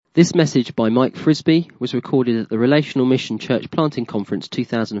This message by Mike Frisby was recorded at the Relational Mission Church Planting Conference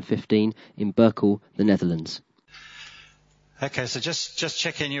 2015 in Berkel, the Netherlands. Okay, so just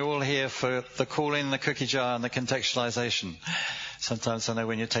checking you're all here for the call-in, the cookie jar, and the contextualization. Sometimes I know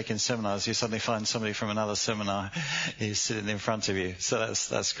when you're taking seminars, you suddenly find somebody from another seminar who's sitting in front of you. So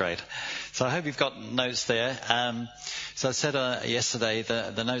that's great. So I hope you've got notes there. So I said yesterday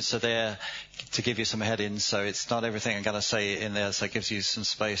the notes are there to give you some headings. So it's not everything I'm going to say in there. So it gives you some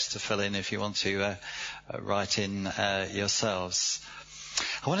space to fill in if you want to write in yourselves.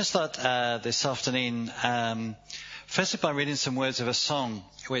 I want to start this afternoon firstly by reading some words of a song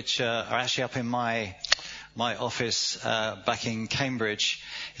which are actually up in my office back in Cambridge.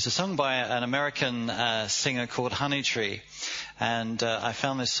 It's a song by an American singer called Honeytree, and I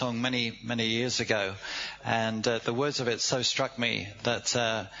found this song many years ago, and the words of it so struck me that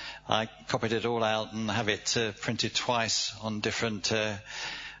I copied it all out and have it printed twice on different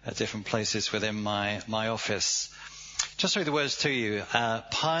places within my office. Just read the words to you.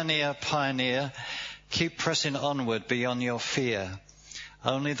 Pioneer, pioneer, keep pressing onward beyond your fear.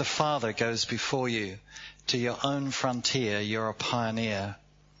 Only the Father goes before you. To your own frontier, you're a pioneer.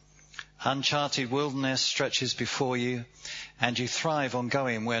 Uncharted wilderness stretches before you, and you thrive on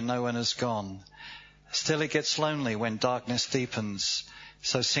going where no one has gone. Still it gets lonely when darkness deepens,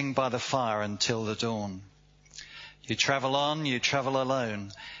 so sing by the fire until the dawn. You travel on, you travel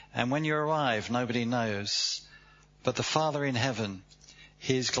alone, and when you arrive, nobody knows. But the Father in heaven,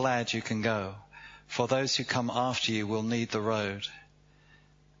 He is glad you can go, for those who come after you will need the road.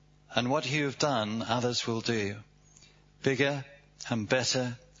 And what you have done, others will do, bigger and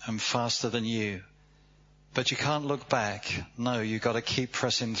better and faster than you. But you can't look back. No, you've got to keep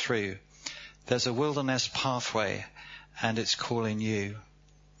pressing through. There's a wilderness pathway, and it's calling you.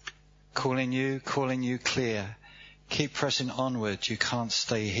 Calling you clear. Keep pressing onward, you can't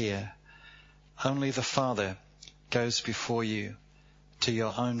stay here. Only the Father goes before you. To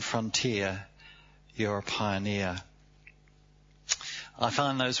your own frontier, you're a pioneer. I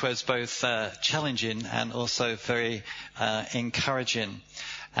find those words both challenging and also very encouraging.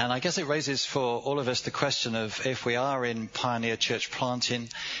 And I guess it raises for all of us the question of if we are in pioneer church planting,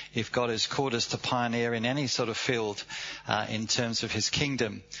 if God has called us to pioneer in any sort of field in terms of His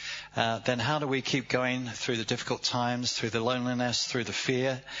kingdom, then how do we keep going through the difficult times, through the loneliness, through the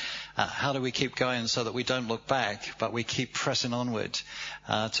fear? How do we keep going so that we don't look back, but we keep pressing onward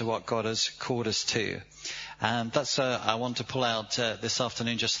to what God has called us to? And that's I want to pull out this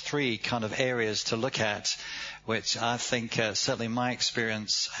afternoon just three kind of areas to look at, which I think certainly my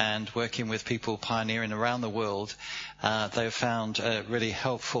experience and working with people pioneering around the world, they've found really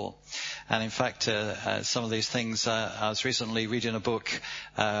helpful. And in fact, some of these things, I was recently reading a book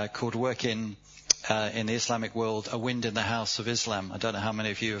called Work in the Islamic World, A Wind in the House of Islam. I don't know how many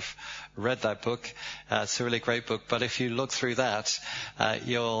of you have read that book. It's a really great book. But if you look through that,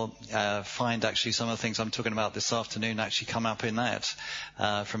 you'll find actually some of the things I'm talking about this afternoon actually come up in that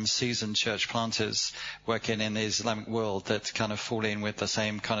from seasoned church planters working in the Islamic world that kind of fall in with the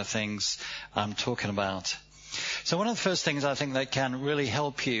same kind of things I'm talking about. So one of the first things I think that can really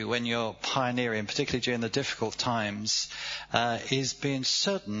help you when you're pioneering, particularly during the difficult times, is being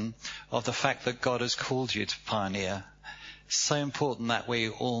certain of the fact that God has called you to pioneer. It's so important that we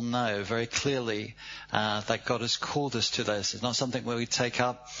all know very clearly that God has called us to this. It's not something where we take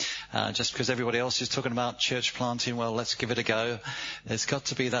up just because everybody else is talking about church planting. Well, let's give it a go. There's got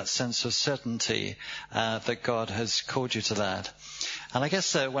to be that sense of certainty that God has called you to that. And I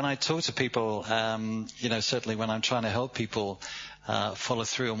guess when I talk to people, certainly when I'm trying to help people follow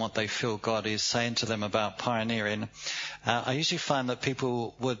through on what they feel God is saying to them about pioneering, I usually find that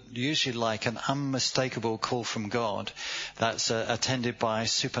people would usually like an unmistakable call from God that's attended by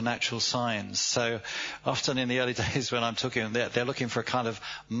supernatural signs. So often in the early days when I'm talking, they're looking for a kind of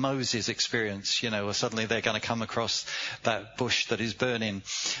Moses experience, or suddenly they're going to come across that bush that is burning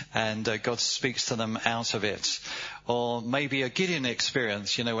and God speaks to them out of it. Or maybe a Gideon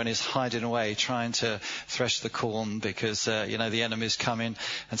experience, when he's hiding away trying to thresh the corn because, the enemy's coming,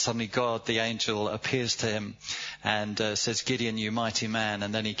 and suddenly God, the angel, appears to him and says, Gideon, you mighty man,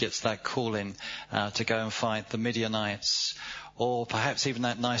 and then he gets that calling to go and fight the Midianites. Or perhaps even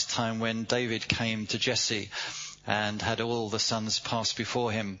that nice time when David came to Jesse and had all the sons pass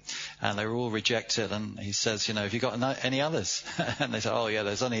before him, and they were all rejected. And he says, have you got any others? And they say, oh yeah,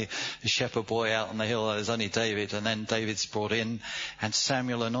 there's only a shepherd boy out on the hill. There's only David. And then David's brought in, and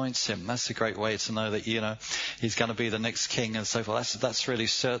Samuel anoints him. That's a great way to know that, he's going to be the next king and so forth. That's really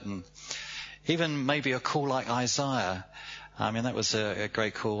certain. Even maybe a call like Isaiah. I mean, that was a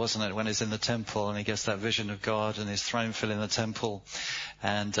great call, wasn't it? When he's in the temple and he gets that vision of God and his throne filling the temple,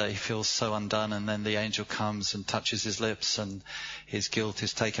 and he feels so undone, and then the angel comes and touches his lips and his guilt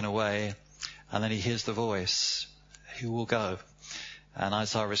is taken away, and then he hears the voice, "Who will go?" And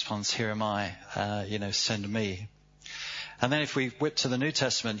Isaiah responds, "Here am I, send me." And then if we whip to the New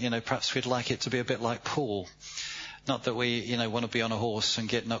Testament, perhaps we'd like it to be a bit like Paul. Not that we, want to be on a horse and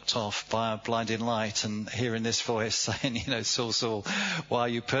get knocked off by a blinding light and hearing this voice saying, "Saul, Saul, why are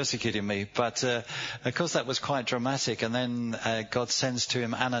you persecuting me?" But, of course, that was quite dramatic. And then God sends to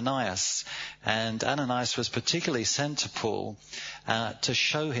him Ananias. And Ananias was particularly sent to Paul to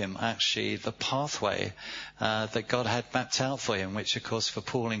show him, actually, the pathway that God had mapped out for him, which, of course, for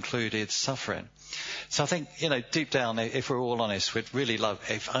Paul included suffering. So I think, deep down, if we're all honest, we'd really love,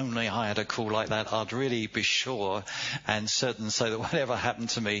 if only I had a call like that, I'd really be sure and certain so that whatever happened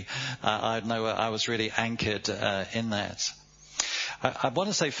to me, I'd know I was really anchored in that. I want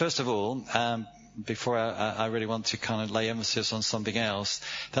to say, first of all, before I really want to kind of lay emphasis on something else,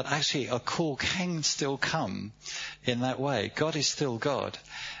 that actually a call can still come in that way. God is still God.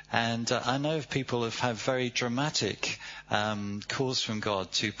 And I know of people who have had very dramatic calls from God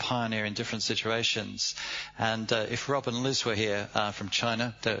to pioneer in different situations. And if Rob and Liz were here from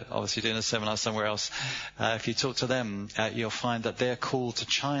China, they're obviously doing a seminar somewhere else, if you talk to them, you'll find that their call to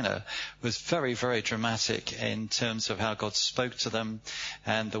China was very, very dramatic in terms of how God spoke to them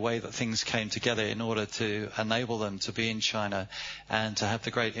and the way that things came together in order to enable them to be in China and to have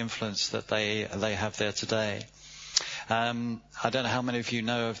the great influence that they have there today. I don't know how many of you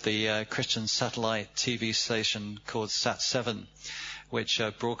know of the Christian satellite TV station called Sat7, which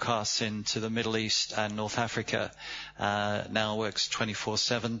broadcasts into the Middle East and North Africa, now works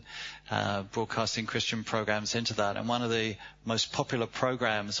 24/7, broadcasting Christian programs into that. And one of the most popular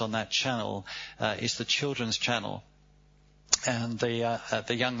programs on that channel is the Children's Channel. And the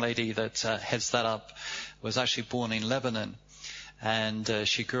young lady that heads that up was actually born in Lebanon. And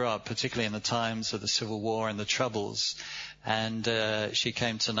she grew up particularly in the times of the Civil War and the Troubles. And she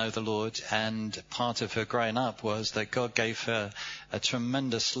came to know the Lord. And part of her growing up was that God gave her a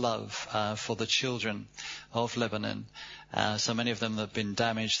tremendous love for the children of Lebanon. So many of them have been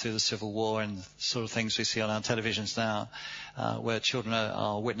damaged through the Civil War and sort of things we see on our televisions now, where children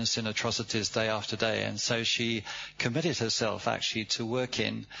are witnessing atrocities day after day. And so she committed herself actually to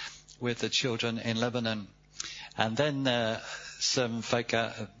working with the children in Lebanon. And then some folk,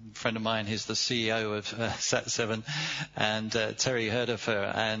 a friend of mine, he's the CEO of Sat7, and Terry heard of her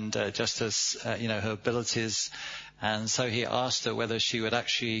and just as, her abilities. And so he asked her whether she would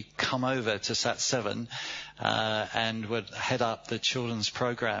actually come over to Sat7 and would head up the children's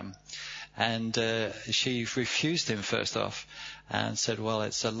program. And she refused him first off and said, "Well,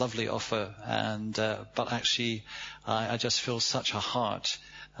 it's a lovely offer, and but actually I just feel such a heart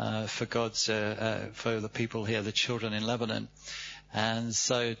for God's, for the people here, the children in Lebanon." And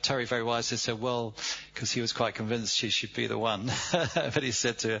so Terry very wisely said, well, because he was quite convinced she should be the one, but he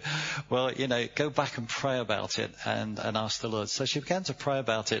said to her, well, go back and pray about it and ask the Lord. So she began to pray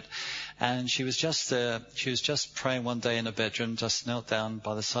about it, and she was just praying one day in her bedroom, just knelt down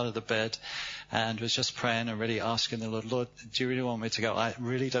by the side of the bed and was just praying and really asking the Lord, "Lord, do you really want me to go? I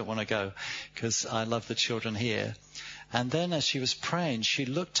really don't want to go because I love the children here." And then as she was praying, she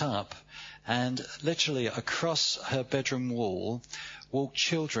looked up, and literally across her bedroom wall walked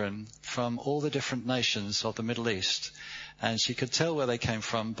children from all the different nations of the Middle East. And she could tell where they came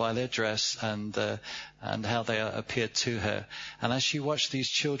from by their dress and how they appeared to her. And as she watched these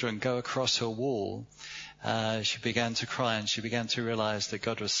children go across her wall, she began to cry, and she began to realize that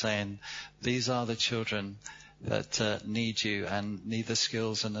God was saying, "These are the children that need you and need the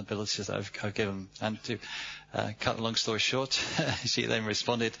skills and abilities that I've given." And to cut a long story short, she then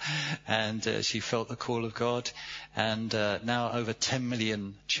responded, and she felt the call of God. And now over 10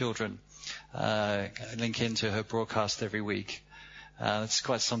 million children link into her broadcast every week. It's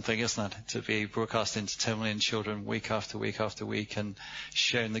quite something, isn't it, to be broadcasting to 10 million children week after week after week and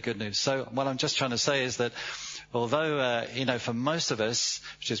sharing the good news. So what I'm just trying to say is that although, for most of us,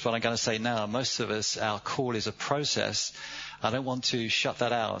 which is what I'm going to say now, most of us, our call is a process. I don't want to shut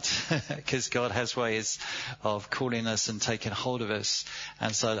that out because God has ways of calling us and taking hold of us.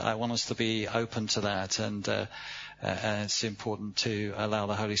 And so I want us to be open to that. And it's important to allow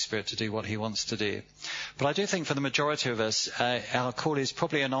the Holy Spirit to do what he wants to do. But I do think for the majority of us, our call is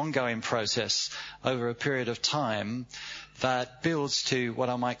probably an ongoing process over a period of time that builds to what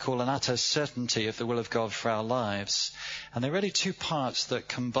I might call an utter certainty of the will of God for our lives. And there are really two parts that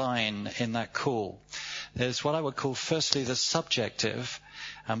combine in that call. There's what I would call, firstly, the subjective.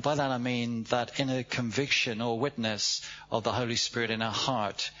 And by that I mean that inner conviction or witness of the Holy Spirit in our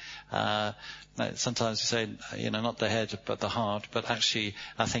heart. Sometimes we say, not the head, but the heart. But actually,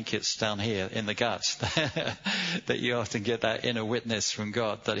 I think it's down here in the guts that you often get that inner witness from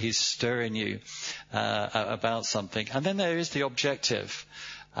God, that He's stirring you about something. And then there is the objective.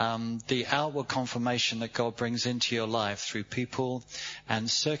 The outward confirmation that God brings into your life through people and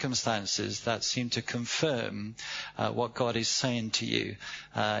circumstances that seem to confirm what God is saying to you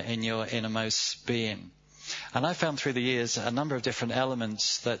in your innermost being. And I found through the years a number of different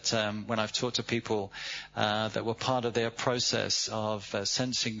elements that when I've talked to people that were part of their process of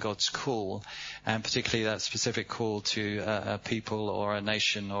sensing God's call, and particularly that specific call to a people or a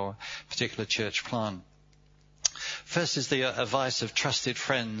nation or a particular church plant. First is the advice of trusted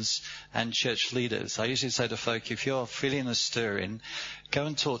friends and church leaders. I usually say to folk, if you're feeling a stirring, go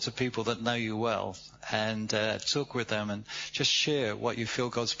and talk to people that know you well and talk with them and just share what you feel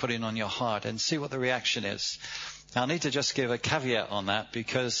God's putting on your heart and see what the reaction is. Now, I need to just give a caveat on that,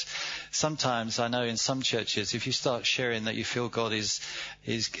 because sometimes I know in some churches, if you start sharing that you feel God is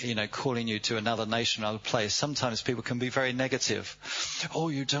calling you to another nation, another place, sometimes people can be very negative. Oh,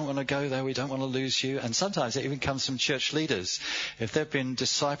 you don't want to go there. We don't want to lose you. And sometimes it even comes from church leaders. If they've been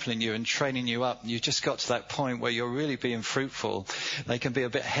discipling you and training you up, and you've just got to that point where you're really being fruitful, they can be a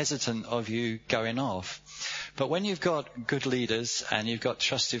bit hesitant of you going off. But when you've got good leaders and you've got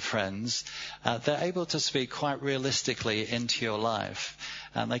trusted friends, they're able to speak quite realistically into your life.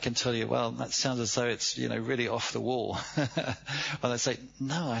 And they can tell you, well, that sounds as though it's, really off the wall. Or they say,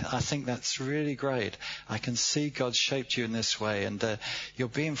 no, I think that's really great. I can see God shaped you in this way, and you're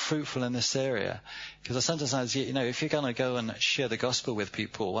being fruitful in this area. Because sometimes, if you're going to go and share the gospel with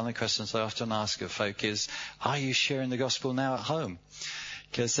people, one of the questions I often ask of folk is, are you sharing the gospel now at home?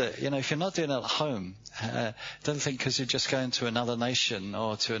 Because, if you're not doing it at home, don't think because you're just going to another nation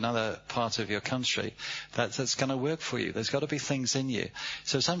or to another part of your country that's going to work for you. There's got to be things in you.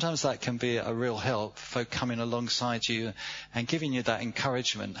 So sometimes that can be a real help, folk coming alongside you and giving you that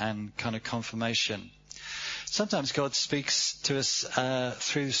encouragement and kind of confirmation. Sometimes God speaks to us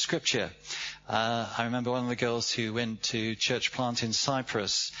through Scripture. I remember one of the girls who went to church plant in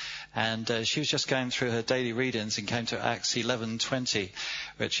Cyprus, and she was just going through her daily readings and came to Acts 11:20,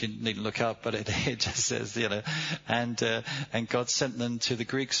 which you needn't look up, but it just says, and God sent them to the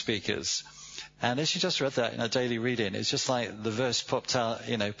Greek speakers. And as she just read that in her daily reading, it's just like the verse popped off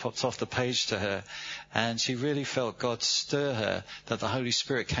the page to her. And she really felt God stir her, that the Holy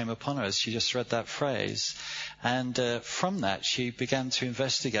Spirit came upon her as she just read that phrase. And from that, she began to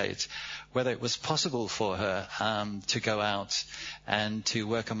investigate whether it was possible for her to go out and to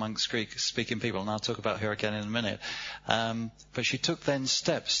work amongst Greek-speaking people. And I'll talk about her again in a minute. But she took then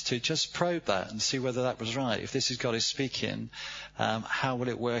steps to just probe that and see whether that was right. If this is God is speaking, how will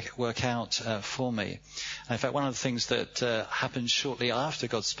it work out for me? And in fact, one of the things that happened shortly after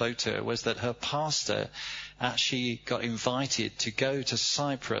God spoke to her was that her pastor actually got invited to go to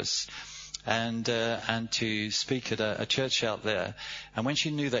Cyprus and to speak at a church out there. And when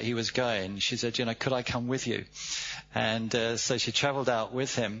she knew that he was going, she said, could I come with you? And so she travelled out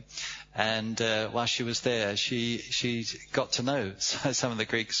with him. And while she was there, she got to know some of the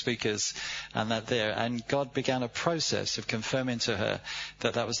Greek speakers and that there. And God began a process of confirming to her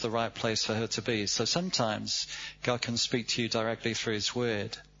that was the right place for her to be. So sometimes God can speak to you directly through His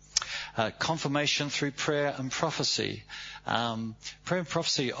Word. Confirmation through prayer and prophecy. Prayer and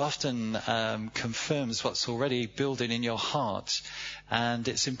prophecy often confirms what's already building in your heart, and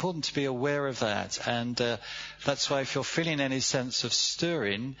it's important to be aware of that. And that's why if you're feeling any sense of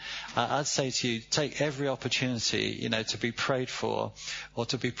stirring, I'd say to you, take every opportunity, to be prayed for or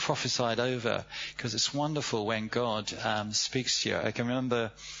to be prophesied over, because it's wonderful when God speaks to you. I can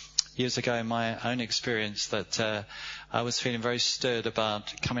remember years ago in my own experience that I was feeling very stirred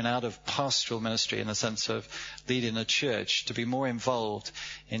about coming out of pastoral ministry in the sense of leading a church to be more involved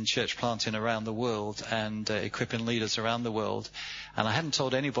in church planting around the world and equipping leaders around the world. And I hadn't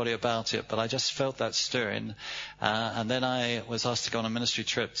told anybody about it, but I just felt that stirring. And then I was asked to go on a ministry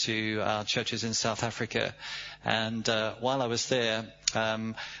trip to our churches in South Africa. And while I was there,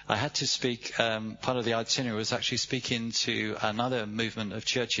 I had to speak, part of the itinerary was actually speaking to another movement of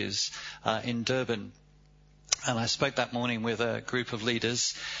churches in Durban. And I spoke that morning with a group of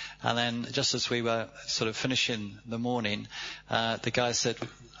leaders, and then just as we were sort of finishing the morning, the guy said,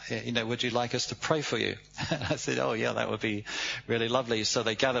 would you like us to pray for you? And I said, oh yeah, that would be really lovely. So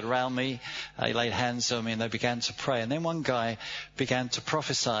they gathered around me, they laid hands on me, and they began to pray. And then one guy began to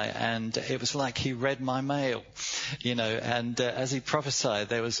prophesy, and it was like he read my mail, and as he prophesied,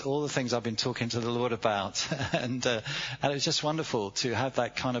 there was all the things I've been talking to the Lord about. and it was just wonderful to have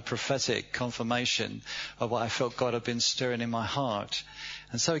that kind of prophetic confirmation of what I felt God had been stirring in my heart.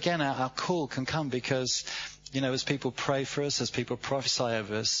 And so again, our call can come because, as people pray for us, as people prophesy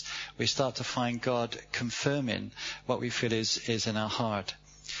over us, we start to find God confirming what we feel is in our heart.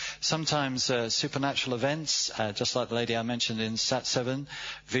 Sometimes supernatural events, just like the lady I mentioned in Sat 7,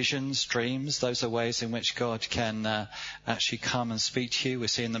 visions, dreams, those are ways in which God can actually come and speak to you. We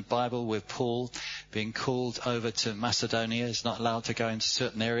see in the Bible with Paul being called over to Macedonia. He's not allowed to go into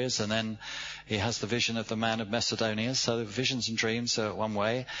certain areas, and then he has the vision of the man of Macedonia. So visions and dreams are one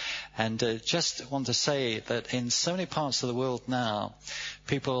way. And just want to say that in so many parts of the world now,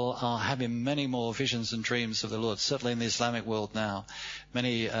 people are having many more visions and dreams of the Lord, certainly in the Islamic world now.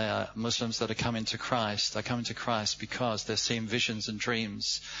 Many Muslims that are coming to Christ are coming to Christ because they're seeing visions and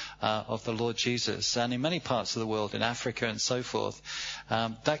dreams of the Lord Jesus. And in many parts of the world, in Africa and so forth,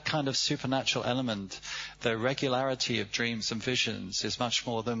 that kind of supernatural element, the regularity of dreams and visions is much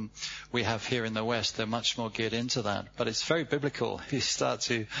more than we have here in the West. They're much more geared into that. But it's very biblical. You start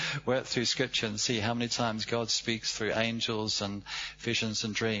to work through Scripture and see how many times God speaks through angels and visions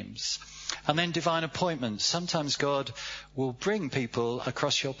and dreams. And then divine appointments. Sometimes God will bring people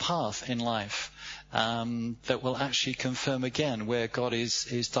across your path in life that will actually confirm again where God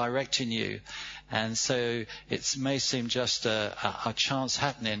is directing you. And so it may seem just a chance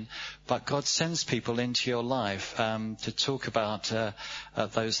happening, but God sends people into your life to talk about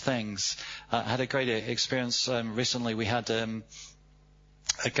those things. I had a great experience recently. We had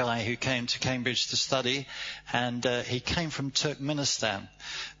a guy who came to Cambridge to study, and he came from Turkmenistan.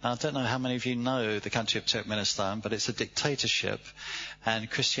 Now, I don't know how many of you know the country of Turkmenistan, but it's a dictatorship, and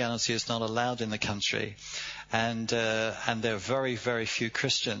Christianity is not allowed in the country, and there are very, very few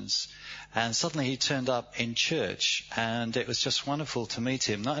Christians. And suddenly he turned up in church, and it was just wonderful to meet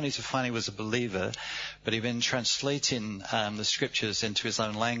him, not only to find he was a believer, but he'd been translating the scriptures into his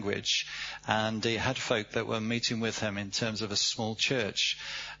own language, and he had folk that were meeting with him in terms of a small church.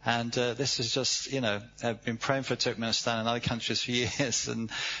 And this is just, I've been praying for Turkmenistan and other countries for years, and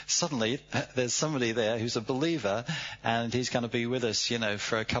suddenly there's somebody there who's a believer, and he's going to be with us,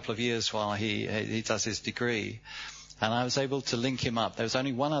 for a couple of years while he does his degree. And I was able to link him up. There was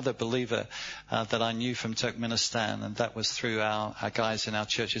only one other believer that I knew from Turkmenistan, and that was through our guys in our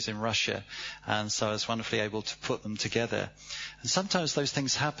churches in Russia. And so I was wonderfully able to put them together. And sometimes those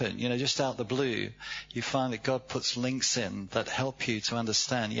things happen, just out the blue. You find that God puts links in that help you to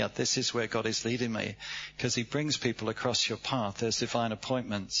understand, this is where God is leading me, because he brings people across your path. There's divine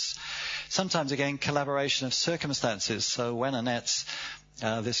appointments. Sometimes, again, collaboration of circumstances. So when Annette,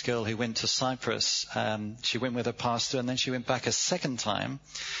 this girl who went to Cyprus, she went with her pastor, and then she went back a second time,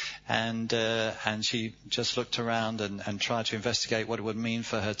 and she just looked around and tried to investigate what it would mean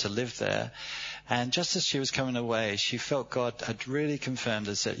for her to live there. And just as she was coming away, she felt God had really confirmed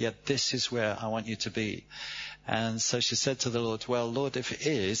and said, this is where I want you to be. And so she said to the Lord, well, Lord, if it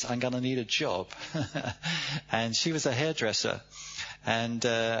is, I'm going to need a job. And she was a hairdresser. And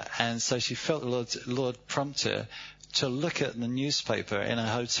so she felt the Lord prompt her to look at the newspaper in a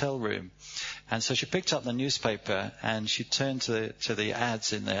hotel room. And so she picked up the newspaper and she turned to the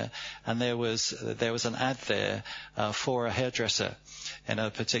ads in there, and there was an ad there for a hairdresser in a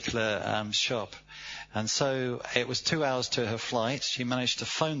particular shop. And so it was 2 hours to her flight. She managed to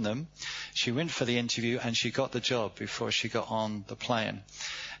phone them. She went for the interview, and she got the job before she got on the plane.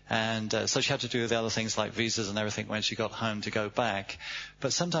 And so she had to do the other things like visas and everything when she got home to go back.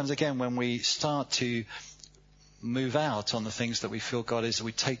 But sometimes, again, when we start to move out on the things that we feel God is,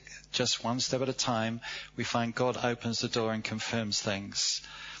 we take just one step at a time, we find God opens the door and confirms things.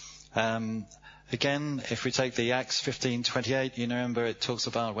 Again, if we take the Acts 15:28, remember it talks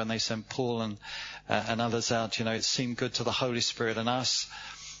about when they sent Paul and others out, it seemed good to the Holy Spirit and us,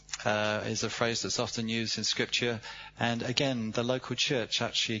 is a phrase that's often used in Scripture. And again, the local church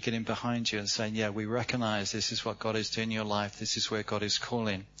actually getting behind you and saying, we recognize this is what God is doing in your life. This is where God is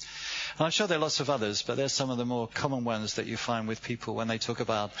calling. And I'm sure there are lots of others, but there's some of the more common ones that you find with people when they talk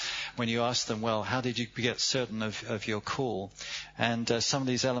about, when you ask them, well, how did you get certain of your call? And some of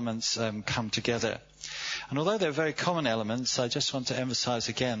these elements come together. And although they're very common elements, I just want to emphasize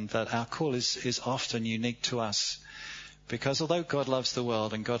again that our call is often unique to us. Because although God loves the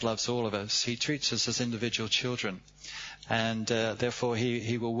world and God loves all of us, he treats us as individual children. And therefore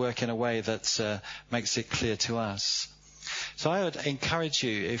he will work in a way that makes it clear to us. So I would encourage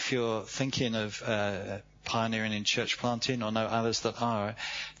you, if you're thinking of pioneering in church planting or know others that are,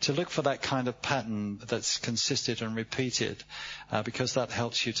 to look for that kind of pattern that's consistent and repeated, because that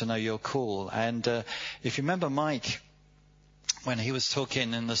helps you to know your call. And if you remember Mike, when he was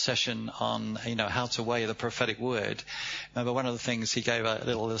talking in the session on, how to weigh the prophetic word, remember one of the things he gave a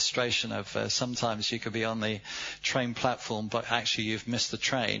little illustration of, sometimes you could be on the train platform, but actually you've missed the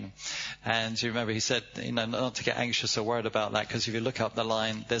train. And you remember he said, not to get anxious or worried about that, because if you look up the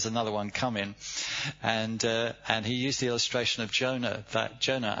line, there's another one coming. And he used the illustration of Jonah, that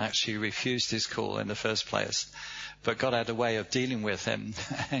Jonah actually refused his call in the first place. But God had a way of dealing with him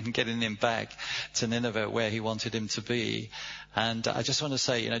and getting him back to Nineveh where he wanted him to be. And I just want to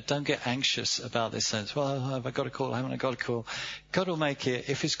say, don't get anxious about this sense. Well, have I got a call? Haven't I got a call? God will make it.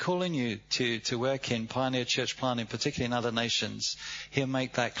 If he's calling you to work in pioneer church planting, particularly in other nations, he'll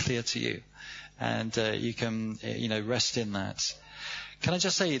make that clear to you. And you can, rest in that. Can I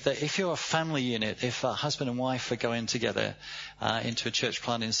just say that if you're a family unit, if a husband and wife are going together into a church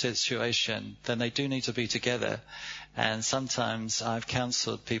planting situation, then they do need to be together. And sometimes I've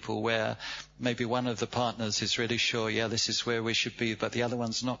counselled people where maybe one of the partners is really sure, this is where we should be, but the other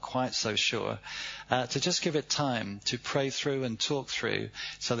one's not quite so sure. To just give it time to pray through and talk through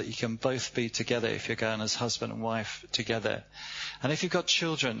so that you can both be together if you're going as husband and wife together. And if you've got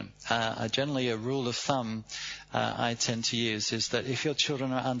children, generally a rule of thumb I tend to use is that if your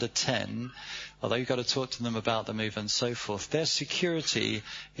children are under 10, although you've got to talk to them about the move and so forth, their security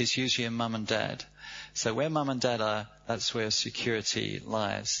is usually in mum and dad. So where mum and dad are, that's where security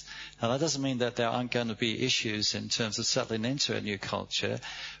lies. Now that doesn't mean that there aren't going to be issues in terms of settling into a new culture,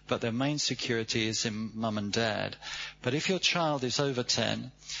 but their main security is in mum and dad. But if your child is over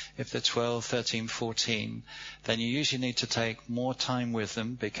 10, if they're 12, 13, 14, then you usually need to take more time with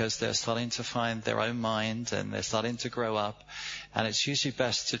them because they're starting to find their own mind and they're starting to grow up. And it's usually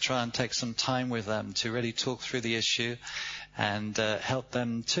best to try and take some time with them to really talk through the issue and help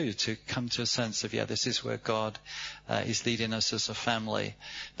them too to come to a sense of, this is where God is leading us as a family.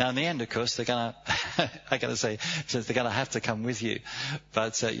 Now, in the end, of course, they're going to, I got to say, they're going to have to come with you.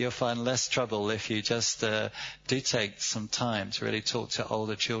 But you'll find less trouble if you just do take some time to really talk to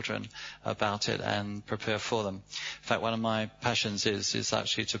older children about it and prepare for them. In fact, one of my passions is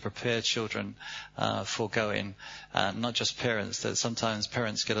actually to prepare children for going, not just parents. That sometimes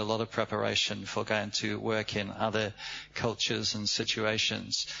parents get a lot of preparation for going to work in other cultures and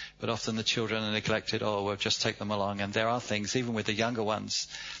situations, but often the children are neglected. We'll just take them along. And there are things, even with the younger ones,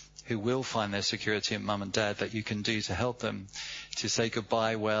 who will find their security in mum and dad, that you can do to help them to say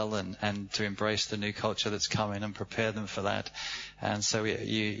goodbye well and to embrace the new culture that's coming and prepare them for that. And so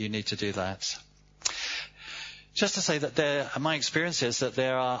you need to do that. Just to say that my experience is that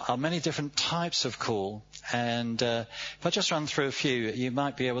there are many different types of call. And if I just run through a few, you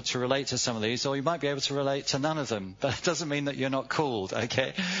might be able to relate to some of these, or you might be able to relate to none of them. But it doesn't mean that you're not called,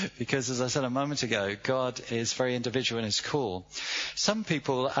 okay? Because as I said a moment ago, God is very individual in his call. Some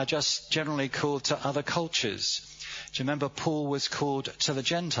people are just generally called to other cultures. Do you remember Paul was called to the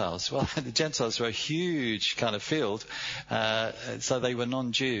Gentiles? Well, the Gentiles were a huge kind of field, so they were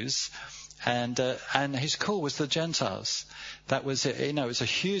non-Jews. And his call was the Gentiles. That was, it was a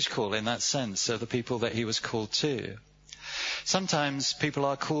huge call in that sense of the people that he was called to. Sometimes people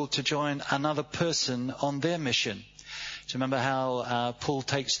are called to join another person on their mission. Do you remember how Paul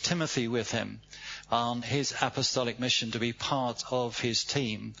takes Timothy with him on his apostolic mission to be part of his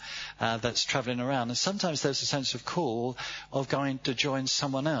team that's traveling around? And sometimes there's a sense of call of going to join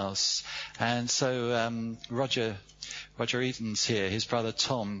someone else. And so Roger Eaton's here, his brother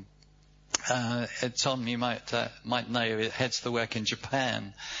Tom. Tom, you might know, heads the work in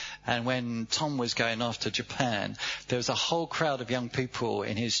Japan. And when Tom was going off to Japan, there was a whole crowd of young people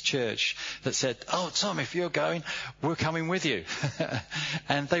in his church that said, Tom, if you're going, we're coming with you.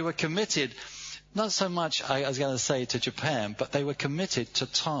 And they were committed, not so much, I was going to say, to Japan, but they were committed to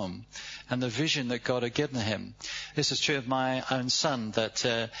Tom and the vision that God had given him. This is true of my own son,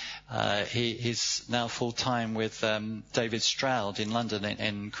 that he's now full-time with David Stroud in London,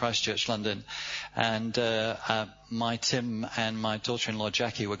 in Christchurch, London. And my Tim and my daughter-in-law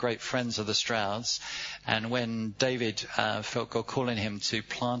Jackie were great friends of the Strouds. And when David felt God calling him to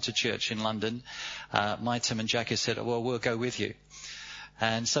plant a church in London, my Tim and Jackie said, well, we'll go with you.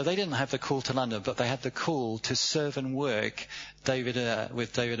 And so they didn't have the call to London, but they had the call to serve and work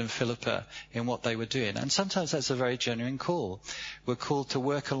with David and Philippa in what they were doing. And sometimes that's a very genuine call. We're called to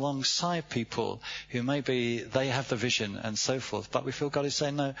work alongside people who maybe they have the vision and so forth, but we feel God is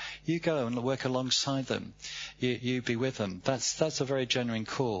saying, no, you go and work alongside them. You be with them. That's a very genuine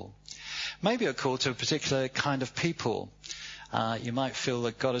call. Maybe a call to a particular kind of people. You might feel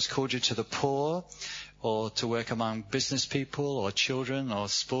that God has called you to the poor, or to work among business people or children or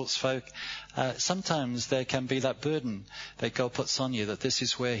sports folk. Sometimes there can be that burden that God puts on you, that this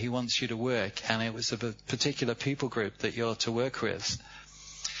is where he wants you to work, and it was a particular people group that you're to work with.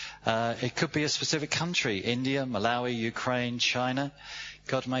 It could be a specific country, India, Malawi, Ukraine, China.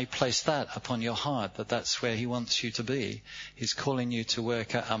 God may place that upon your heart, that that's where he wants you to be. He's calling you to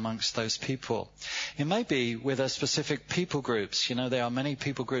work amongst those people. It may be with a specific people groups. You know, there are many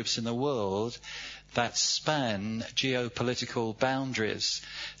people groups in the world that span geopolitical boundaries.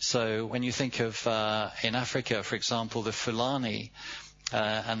 So when you think of, in Africa, for example, the Fulani,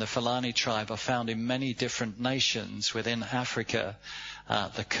 and the Fulani tribe are found in many different nations within Africa.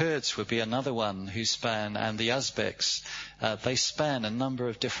 The Kurds would be another one who span, and the Uzbeks. They span a number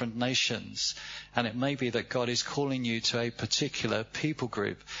of different nations. And it may be that God is calling you to a particular people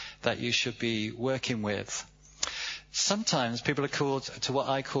group that you should be working with. Sometimes people are called to what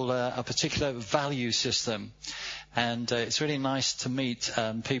I call a particular value system. And it's really nice to meet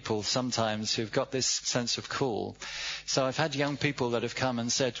people sometimes who've got this sense of call. So I've had young people that have come and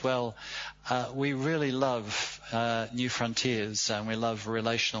said, well, we really love New Frontiers, and we love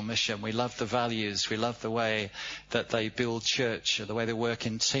relational mission. We love the values. We love the way that they build church, the way they work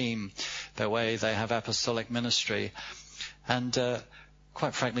in team, the way they have apostolic ministry. And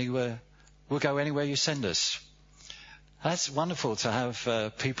quite frankly, we'll go anywhere you send us. That's wonderful to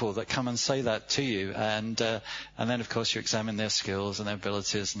have people that come and say that to you, and then of course you examine their skills and their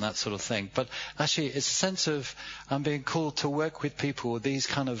abilities and that sort of thing. But actually, it's a sense of I'm being called to work with people with these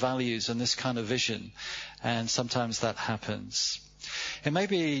kind of values and this kind of vision, and sometimes that happens. It may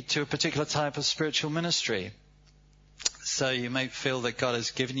be to a particular type of spiritual ministry. So you may feel that God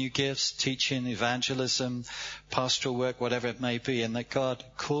has given you gifts, teaching, evangelism, pastoral work, whatever it may be, and that God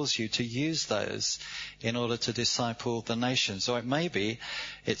calls you to use those in order to disciple the nations. Or it may be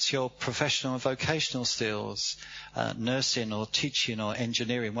it's your professional and vocational skills, nursing or teaching or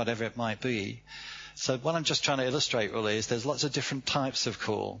engineering, whatever it might be. So what I'm just trying to illustrate really is there's lots of different types of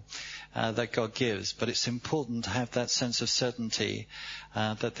call that God gives, but it's important to have that sense of certainty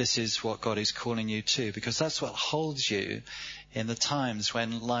that this is what God is calling you to, because that's what holds you in the times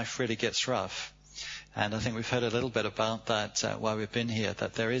when life really gets rough. And I think we've heard a little bit about that while we've been here,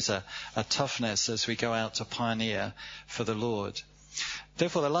 that there is a toughness as we go out to pioneer for the Lord.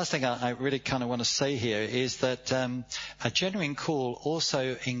 Therefore, the last thing I really kind of want to say here is that a genuine call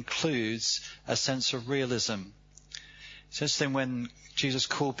also includes a sense of realism. It's interesting, when Jesus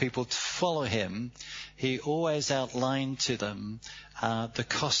called people to follow him, he always outlined to them the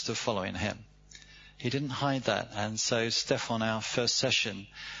cost of following him. He didn't hide that. And so Stefan, our first session,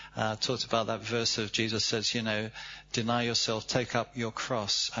 talked about that verse of Jesus says, deny yourself, take up your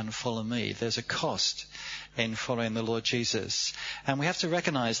cross and follow me. There's a cost in following the Lord Jesus. And we have to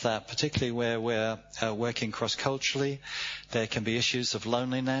recognize that, particularly where we're working cross-culturally. There can be issues of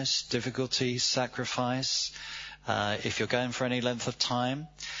loneliness, difficulty, sacrifice. If you're going for any length of time,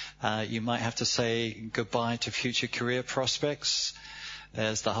 you might have to say goodbye to future career prospects.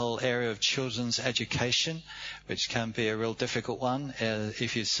 There's the whole area of children's education, which can be a real difficult one.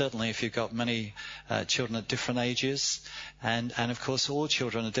 If you've got many children at different ages, and of course all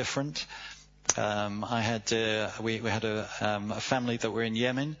children are different. We had a family that were in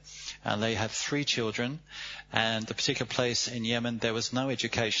Yemen, and they had 3 children, and the particular place in Yemen there was no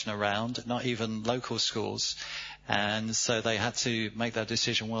education around, not even local schools, and so they had to make that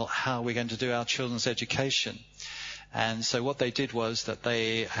decision. Well, how are we going to do our children's education? And so what they did was that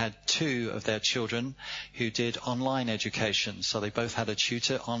they had 2 of their children who did online education. So they both had a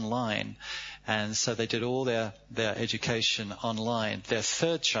tutor online. And so they did all their education online. Their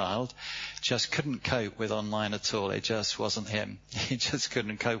 3rd child just couldn't cope with online at all. It just wasn't him. He just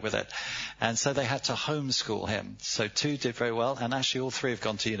couldn't cope with it. And so they had to homeschool him. So 2 did very well, and actually all 3 have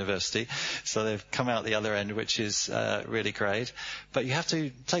gone to university. So they've come out the other end, which is really great. But you have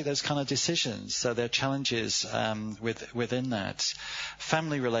to take those kind of decisions. So there are challenges within that.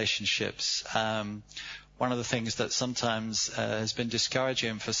 Family relationships. One of the things that sometimes has been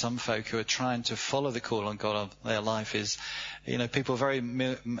discouraging for some folk who are trying to follow the call on God of their life is, people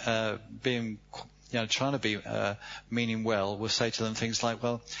being trying to be meaning well, will say to them things like,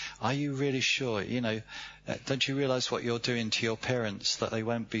 well, are you really sure? Don't you realize what you're doing to your parents, that they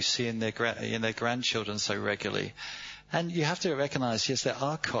won't be seeing their grandchildren so regularly? And you have to recognize, yes, there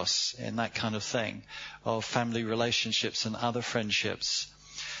are costs in that kind of thing, of family relationships and other friendships.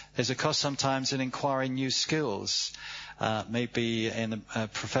 There's a cost sometimes in acquiring new skills, maybe in a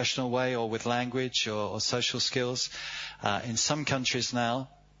professional way or with language or social skills. In some countries now,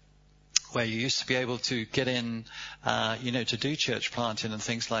 where you used to be able to get in, to do church planting and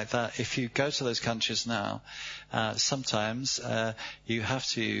things like that. If you go to those countries now, sometimes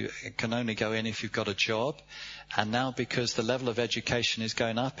you can only go in if you've got a job. And now, because the level of education is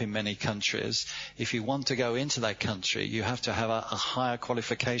going up in many countries, if you want to go into that country, you have to have a higher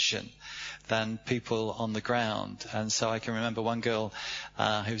qualification than people on the ground. And so I can remember one girl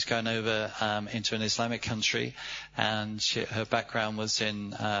who was going over into an Islamic country, and her background was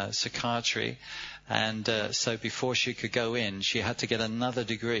in psychiatry. And so before she could go in, she had to get another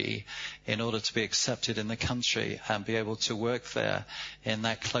degree in order to be accepted in the country and be able to work there in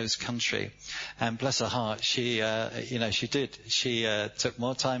that closed country. And bless her heart, she did. She took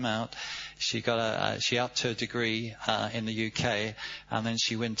more time out. She upped her degree in the UK, and then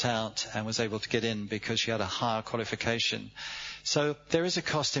she went out and was able to get in because she had a higher qualification. So there is a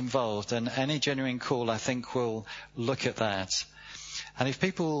cost involved, and any genuine call, I think, will look at that. And if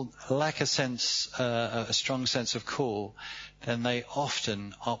people lack a strong sense of call, then they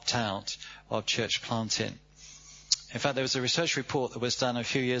often opt out of church planting. In fact, there was a research report that was done a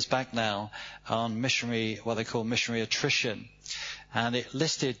few years back now on what they call missionary attrition. And it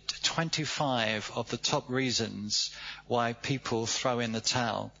listed 25 of the top reasons why people throw in the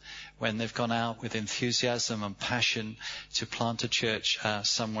towel when they've gone out with enthusiasm and passion to plant a church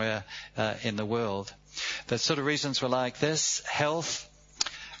somewhere in the world. The sort of reasons were like this: health,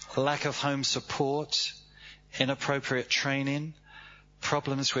 lack of home support, inappropriate training,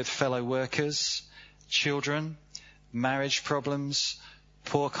 problems with fellow workers, children, marriage problems,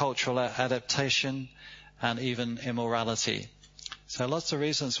 poor cultural adaptation, and even immorality. So lots of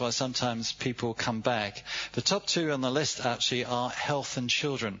reasons why sometimes people come back. The top two on the list actually are health and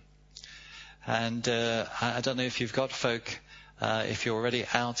children. And I don't know if you've got folk, if you're already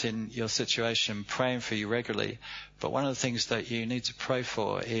out in your situation, praying for you regularly. But one of the things that you need to pray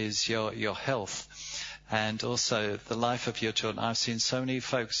for is your health and also the life of your children. I've seen so many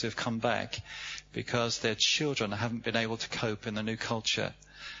folks who've come back because their children haven't been able to cope in the new culture.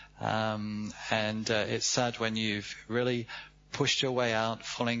 And it's sad when you've really pushed your way out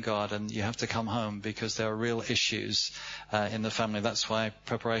following God and you have to come home because there are real issues in the family. That's why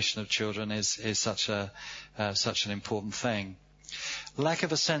preparation of children is such an important thing. Lack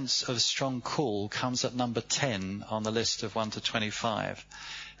of a sense of strong call comes at number 10 on the list of 1 to 25.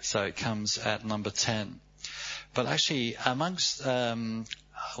 So it comes at number 10. But actually, amongst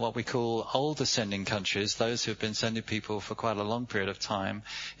what we call old ascending countries, those who have been sending people for quite a long period of time,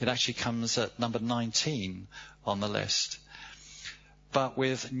 it actually comes at number 19 on the list. But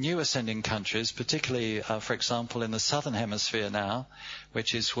with new ascending countries, particularly, for example, in the southern hemisphere now,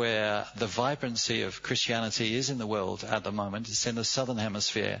 which is where the vibrancy of Christianity is in the world at the moment, it's in the southern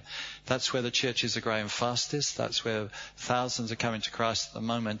hemisphere. That's where the churches are growing fastest. That's where thousands are coming to Christ at the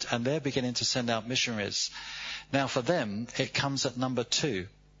moment, and they're beginning to send out missionaries. Now, for them, it comes at number 2.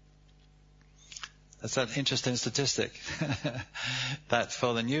 That's an interesting statistic. That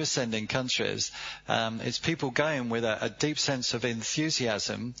for the new ascending countries, it's people going with a deep sense of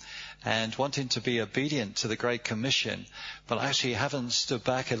enthusiasm and wanting to be obedient to the Great Commission, but actually haven't stood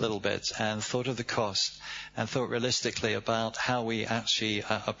back a little bit and thought of the cost and thought realistically about how we actually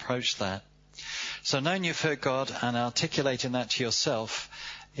approach that. So knowing you've heard God and articulating that to yourself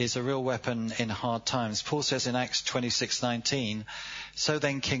is a real weapon in hard times. Paul says in Acts 26:19, "So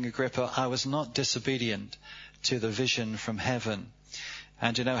then, King Agrippa, I was not disobedient to the vision from heaven."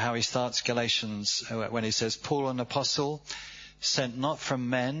 And you know how he starts Galatians when he says, "Paul, an apostle, sent not from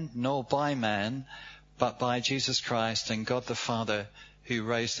men nor by man, but by Jesus Christ and God the Father who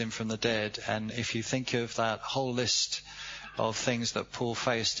raised him from the dead." And if you think of that whole list of things that Paul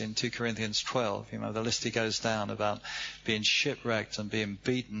faced in 2 Corinthians 12. The list he goes down about being shipwrecked and being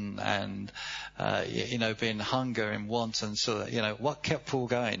beaten and, being hunger and want. And so, what kept Paul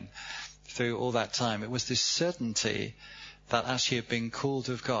going through all that time? It was this certainty that actually had been called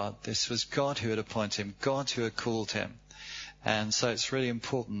of God. This was God who had appointed him, God who had called him. And so it's really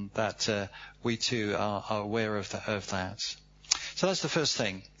important that we too are aware of that. So that's the first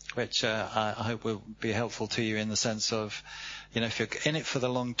thing, which I hope will be helpful to you in the sense of, if you're in it for the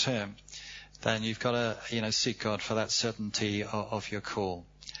long term, then you've got to, seek God for that certainty of your call.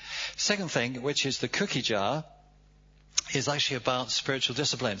 Second thing, which is the cookie jar, is actually about spiritual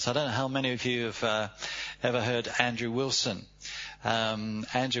disciplines. I don't know how many of you have ever heard Andrew Wilson.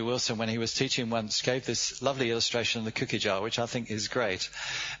 Andrew Wilson, when he was teaching once, gave this lovely illustration of the cookie jar, which I think is great.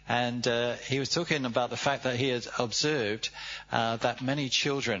 And he was talking about the fact that he had observed that many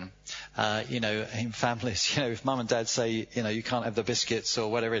children, in families, if mum and dad say, you can't have the biscuits or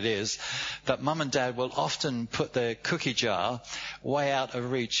whatever it is, that mum and dad will often put the cookie jar way out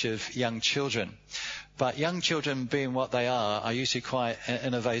of reach of young children. But young children, being what they are usually quite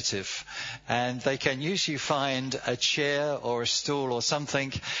innovative. And they can usually find a chair or a stool or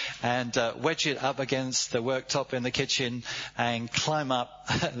something and wedge it up against the worktop in the kitchen and climb up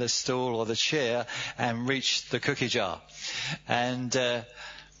the stool or the chair and reach the cookie jar. And the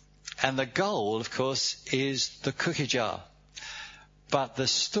goal, of course, is the cookie jar. But the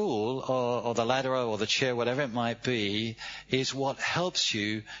stool or the ladder or the chair, whatever it might be, is what helps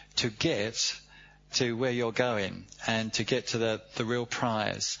you to get to where you're going and to get to the real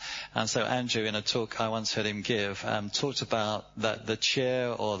prize. And so Andrew, in a talk I once heard him give, talked about that the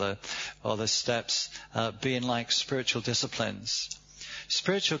chair or the steps being like spiritual disciplines.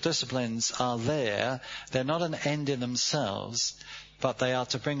 Spiritual disciplines are there. They're not an end in themselves, but they are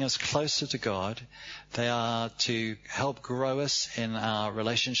to bring us closer to God. They are to help grow us in our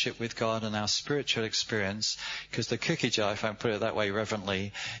relationship with God and our spiritual experience, because the cookie jar, if I can put it that way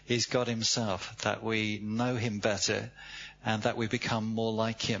reverently, is God himself, that we know him better and that we become more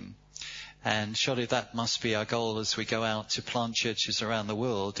like him. And surely that must be our goal as we go out to plant churches around the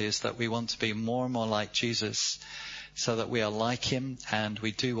world, is that we want to be more and more like Jesus, so that we are like him and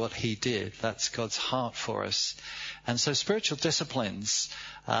we do what he did. That's God's heart for us. And so spiritual disciplines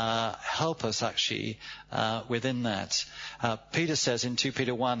help us actually within that. Peter says in 2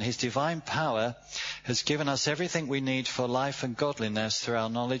 Peter 1, his divine power has given us everything we need for life and godliness through our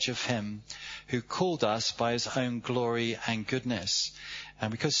knowledge of him who called us by his own glory and goodness. And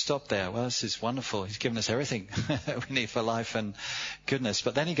we could stop there. Well, this is wonderful. He's given us everything we need for life and goodness.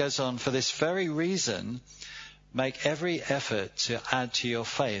 But then he goes on, for this very reason, make every effort to add to your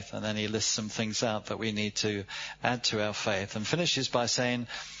faith. And then he lists some things out that we need to add to our faith. And finishes by saying,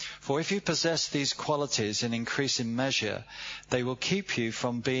 for if you possess these qualities in increasing measure, they will keep you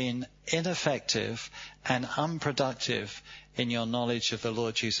from being ineffective and unproductive in your knowledge of the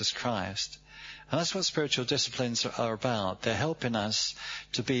Lord Jesus Christ. And that's what spiritual disciplines are about. They're helping us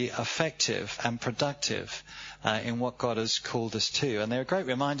to be effective and productive in what God has called us to. And they're a great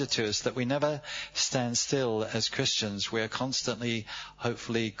reminder to us that we never stand still as Christians. We are constantly,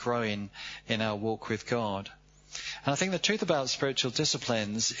 hopefully, growing in our walk with God. And I think the truth about spiritual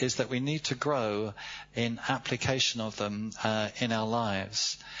disciplines is that we need to grow in application of them in our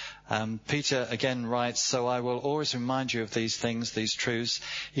lives. Peter again writes, so I will always remind you of these things, these truths,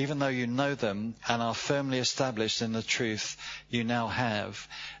 even though you know them and are firmly established in the truth you now have.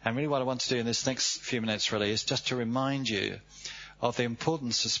 And really what I want to do in this next few minutes really is just to remind you of the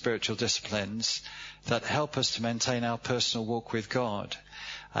importance of spiritual disciplines that help us to maintain our personal walk with God.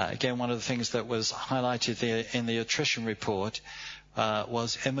 Again, one of the things that was highlighted in the attrition report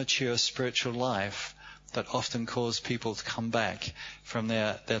was immature spiritual life that often cause people to come back from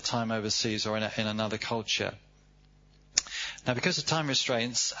their time overseas or in another culture. Now, because of time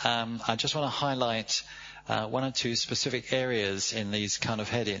restraints, I just want to highlight one or two specific areas in these kind of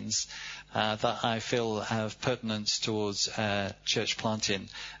headings that I feel have pertinence towards church planting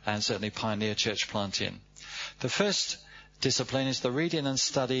and certainly pioneer church planting. The first discipline is the reading and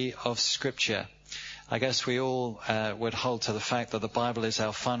study of Scripture. I guess we all would hold to the fact that the Bible is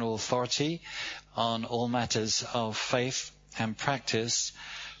our final authority on all matters of faith and practice.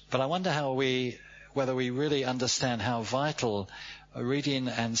 But I wonder whether we really understand how vital a reading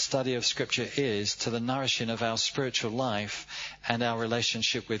and study of Scripture is to the nourishing of our spiritual life and our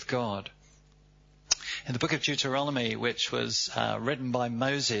relationship with God. In the book of Deuteronomy, which was written by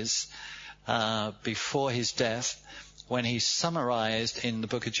Moses before his death, when he summarized in the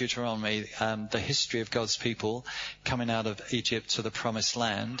book of Deuteronomy the history of God's people coming out of Egypt to the promised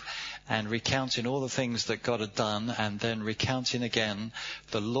land, and recounting all the things that God had done, and then recounting again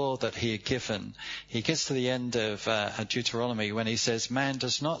the law that he had given. He gets to the end of Deuteronomy when he says, man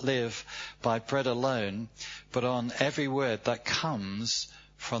does not live by bread alone, but on every word that comes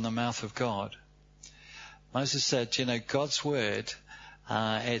from the mouth of God. Moses said, God's word,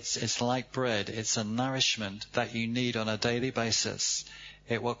 it's like bread. It's a nourishment that you need on a daily basis.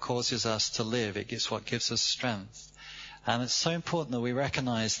 It's what causes us to live. It's what gives us strength. And it's so important that we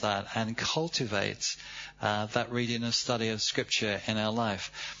recognize that and cultivate that reading and study of Scripture in our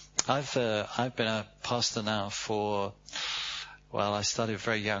life. I've been a pastor now for Well, I started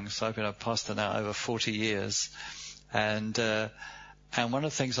very young, so I've been a pastor now over 40 years. And one of the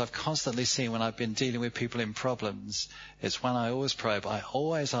things I've constantly seen when I've been dealing with people in problems is when I always probe, I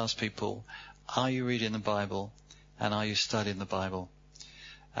always ask people, are you reading the Bible and are you studying the Bible?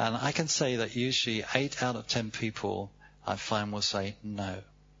 And I can say that usually 8 out of 10 people I find will say no.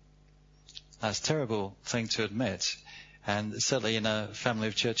 That's a terrible thing to admit. And certainly in a family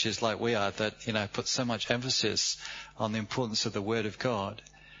of churches like we are that, put so much emphasis on the importance of the Word of God.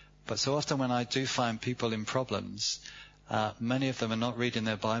 But so often when I do find people in problems, many of them are not reading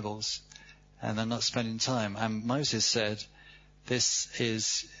their Bibles and they're not spending time. And Moses said, this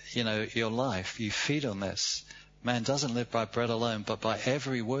is, your life. You feed on this. Man doesn't live by bread alone, but by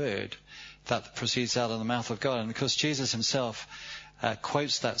every word that proceeds out of the mouth of God. And of course, Jesus himself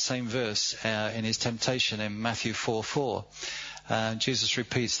quotes that same verse in his temptation in Matthew 4:4. Jesus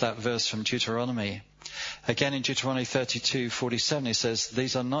repeats that verse from Deuteronomy. Again in Deuteronomy 32:47, he says,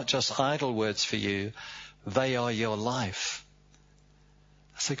 these are not just idle words for you, they are your life.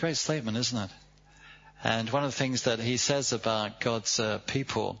 That's a great statement, isn't it? And one of the things that he says about God's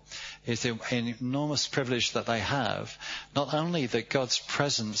people is the enormous privilege that they have, not only that God's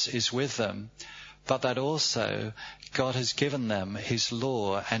presence is with them, but that also God has given them his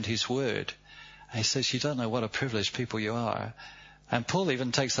law and his word. And he says, you don't know what a privileged people you are. And Paul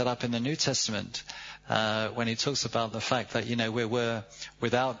even takes that up in the New Testament when he talks about the fact that, we were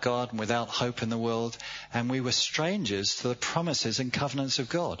without God and without hope in the world, and we were strangers to the promises and covenants of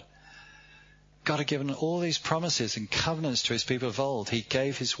God. God had given all these promises and covenants to his people of old. He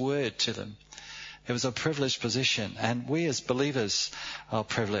gave his word to them. It was a privileged position, and we as believers are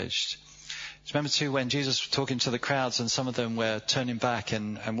privileged. Remember too when Jesus was talking to the crowds and some of them were turning back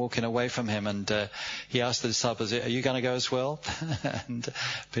and walking away from him, and he asked the disciples, are you going to go as well? And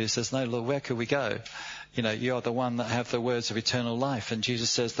Peter says, no, Lord, where could we go? You are the one that have the words of eternal life. And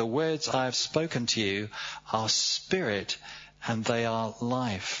Jesus says, the words I have spoken to you are spirit and they are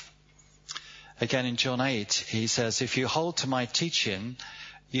life. Again in John 8, he says, if you hold to my teaching,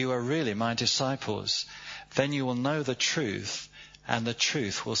 you are really my disciples. Then you will know the truth, and the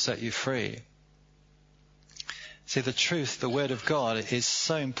truth will set you free. See, the truth, the Word of God, is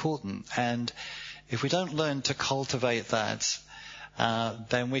so important. And if we don't learn to cultivate that,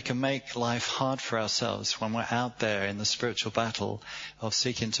 then we can make life hard for ourselves when we're out there in the spiritual battle of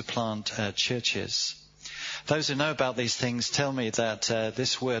seeking to plant churches. Those who know about these things tell me that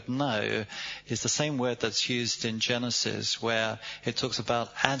this word know is the same word that's used in Genesis, where it talks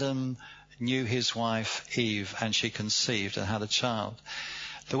about Adam knew his wife Eve and she conceived and had a child.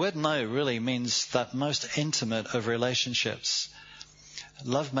 The word know really means that most intimate of relationships.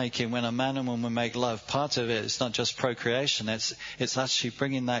 Love making, when a man and woman make love, part of it is not just procreation, it's actually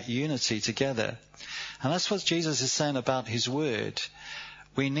bringing that unity together. And that's what Jesus is saying about his word.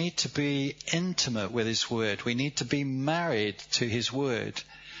 We need to be intimate with his word. We need to be married to his word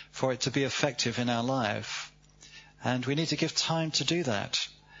for it to be effective in our life. And we need to give time to do that.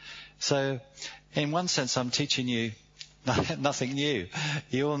 So in one sense, I'm teaching you nothing new.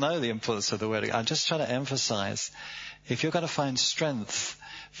 You all know the importance of the word. I'm just trying to emphasize, if you're going to find strength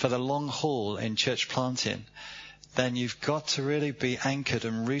for the long haul in church planting, then you've got to really be anchored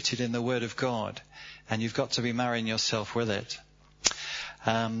and rooted in the word of God. And you've got to be marrying yourself with it.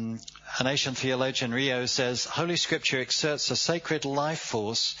 An ancient theologian, Rio, says, Holy Scripture exerts a sacred life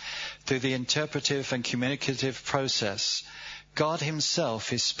force through the interpretive and communicative process. God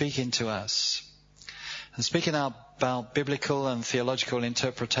himself is speaking to us. And speaking about biblical and theological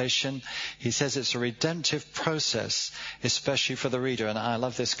interpretation, he says it's a redemptive process, especially for the reader. And I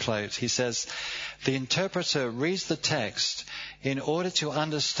love this quote. He says, the interpreter reads the text in order to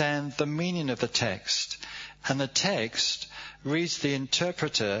understand the meaning of the text, and the text reads the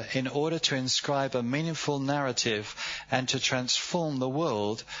interpreter in order to inscribe a meaningful narrative and to transform the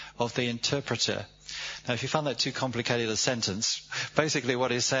world of the interpreter. Now, if you found that too complicated a sentence, basically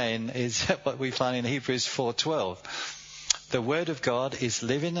what he's saying is what we find in Hebrews 4:12. The word of God is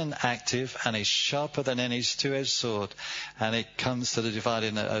living and active and is sharper than any two-edged sword, and it comes to the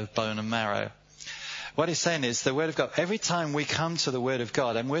dividing of bone and marrow. What he's saying is the word of God, every time we come to the word of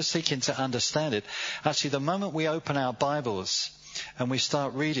God and we're seeking to understand it, actually the moment we open our Bibles and we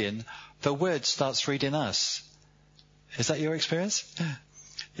start reading, the word starts reading us. Is that your experience?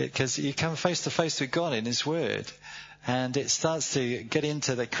 Because you come face to face with God in his word, and it starts to get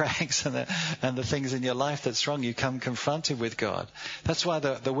into the cracks and the things in your life that's wrong. You come confronted with God. That's why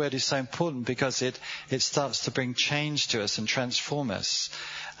the word is so important, because it starts to bring change to us and transform us.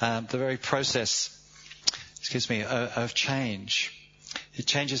 The very process of change. It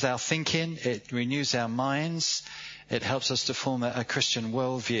changes our thinking. It renews our minds. It helps us to form a Christian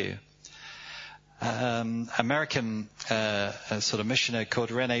worldview. American sort of missionary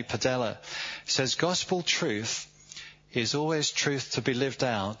called Rene Padella says gospel truth is always truth to be lived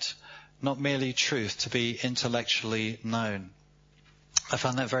out, not merely truth to be intellectually known. I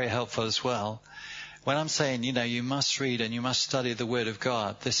find that very helpful as well. When I'm saying, you must read and you must study the Word of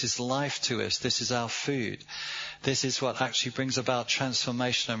God, this is life to us, this is our food, this is what actually brings about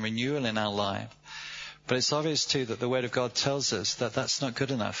transformation and renewal in our life. But it's obvious too that the Word of God tells us that that's not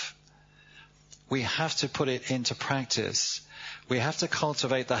good enough. We have to put it into practice. We have to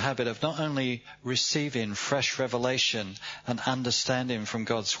cultivate the habit of not only receiving fresh revelation and understanding from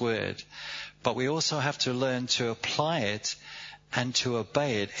God's Word, but we also have to learn to apply it and to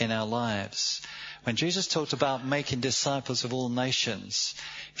obey it in our lives. When Jesus talked about making disciples of all nations,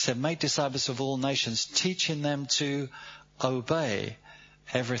 he said, make disciples of all nations, teaching them to obey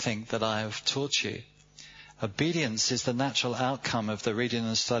everything that I have taught you. Obedience is the natural outcome of the reading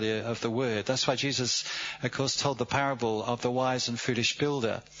and study of the Word. That's why Jesus, of course, told the parable of the wise and foolish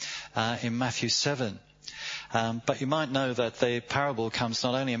builder in Matthew 7. But you might know that the parable comes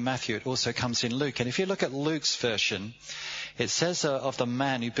not only in Matthew, it also comes in Luke. And if you look at Luke's version, it says of the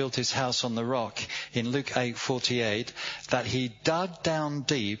man who built his house on the rock in Luke 8:48 that he dug down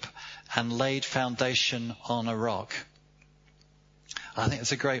deep and laid foundation on a rock. I think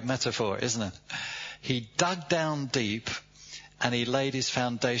it's a great metaphor, isn't it? He dug down deep and he laid his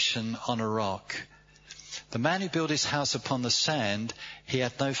foundation on a rock. The man who built his house upon the sand, he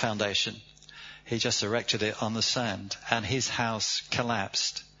had no foundation. He just erected it on the sand and his house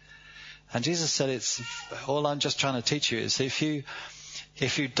collapsed. And Jesus said, all I'm just trying to teach you is if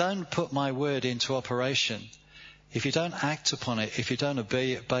you don't put my word into operation, if you don't act upon it, if you don't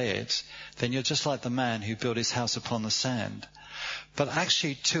obey it, then you're just like the man who built his house upon the sand. But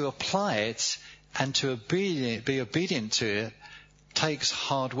actually to apply it and to be obedient to it takes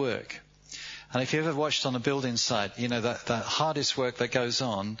hard work. And if you've ever watched on a building site, that the hardest work that goes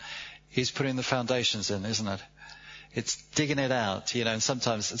on is putting the foundations in, isn't it? It's digging it out, and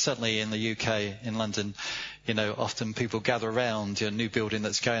sometimes, certainly in the UK, in London, often people gather around a new building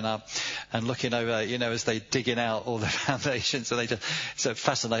that's going up and looking over, as they're digging out all the foundations. And so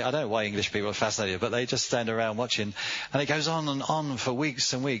fascinating. I don't know why English people are fascinated, but they just stand around watching. And it goes on and on for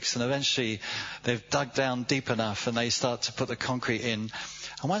weeks and weeks. And eventually they've dug down deep enough and they start to put the concrete in.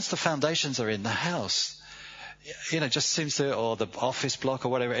 And once the foundations are in, the house, just seems to, or the office block or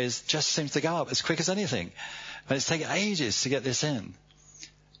whatever it is, just seems to go up as quick as anything. But it's taken ages to get this in.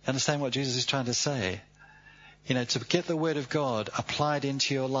 Understand what Jesus is trying to say? To get the Word of God applied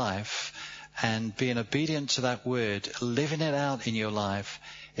into your life and being obedient to that Word, living it out in your life,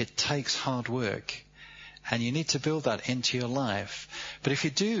 it takes hard work. And you need to build that into your life. But if you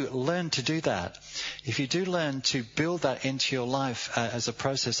do learn to do that, if you do learn to build that into your life as a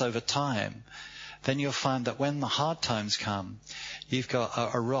process over time, then you'll find that when the hard times come, you've got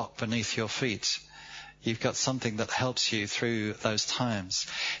a rock beneath your feet. You've got something that helps you through those times.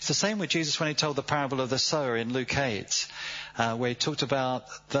 It's the same with Jesus when he told the parable of the sower in Luke 8, where he talked about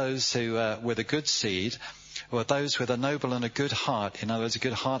those who were the good seed, or those with a noble and a good heart, in other words, a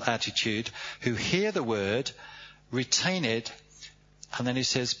good heart attitude, who hear the word, retain it, and then he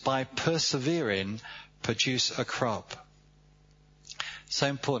says, by persevering, produce a crop. So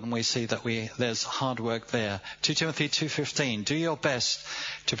important we see that there's hard work there. 2 Timothy 2:15, do your best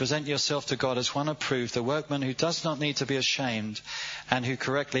to present yourself to God as one approved, a workman who does not need to be ashamed and who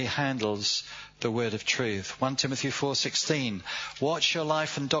correctly handles the word of truth. 1 Timothy 4:16, watch your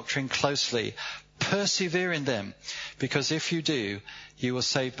life and doctrine closely, persevere in them, because if you do, you will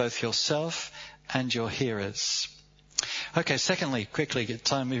save both yourself and your hearers. Okay, secondly, quickly, get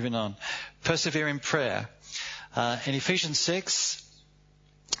time moving on. Persevere in prayer. In Ephesians 6,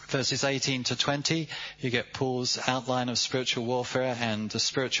 verses 18 to 20, you get Paul's outline of spiritual warfare and the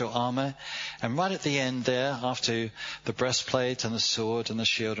spiritual armour. And right at the end there, after the breastplate and the sword and the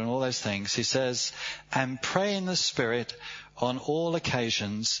shield and all those things, he says, and pray in the Spirit on all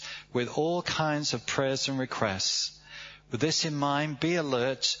occasions with all kinds of prayers and requests. With this in mind, be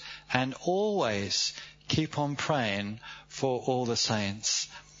alert and always keep on praying for all the saints.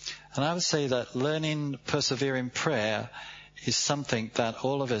 And I would say that learning persevering prayer is something that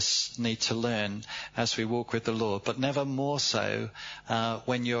all of us need to learn as we walk with the Lord, but never more so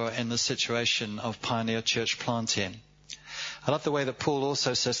when you're in the situation of pioneer church planting. I love the way that Paul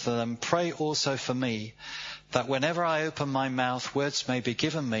also says to them, pray also for me, that whenever I open my mouth, words may be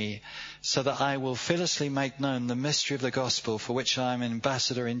given me, so that I will fearlessly make known the mystery of the gospel, for which I am an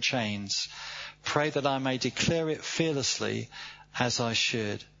ambassador in chains. Pray that I may declare it fearlessly as I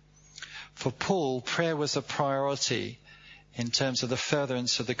should. For Paul, prayer was a priority in terms of the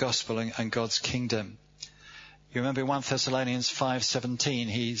furtherance of the gospel and God's kingdom. You remember in 1 Thessalonians 5:17,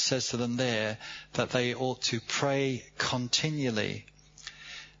 he says to them there that they ought to pray continually.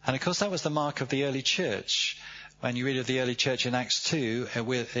 And of course that was the mark of the early church. When you read of the early church in Acts 2,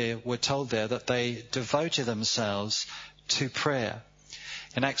 we're told there that they devoted themselves to prayer.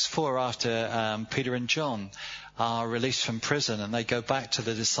 In Acts 4, after Peter and John are released from prison and they go back to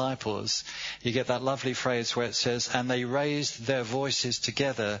the disciples, you get that lovely phrase where it says, and they raised their voices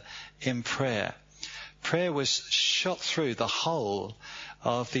together in prayer. Prayer was shot through the whole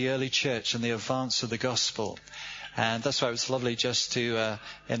of the early church and the advance of the gospel. And that's why it was lovely just to,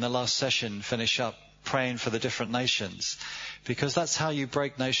 in the last session, finish up praying for the different nations. Because that's how you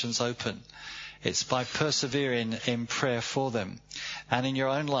break nations open. It's by persevering in prayer for them. And in your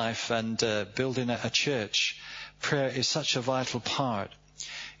own life and building a church, prayer is such a vital part.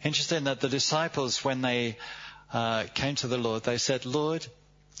 Interesting that the disciples, when they came to the Lord, they said, Lord,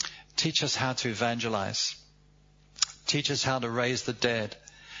 teach us how to evangelize. Teach us how to raise the dead.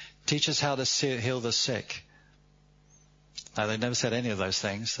 Teach us how to heal the sick. Now, they never said any of those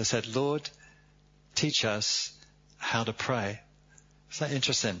things. They said, Lord, teach us how to pray. Isn't that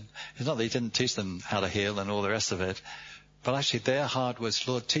interesting? It's not that he didn't teach them how to heal and all the rest of it, but actually their heart was,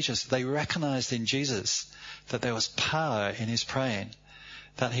 Lord, teach us. They recognized in Jesus that there was power in his praying,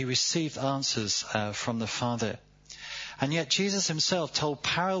 that he received answers from the Father. And yet Jesus himself told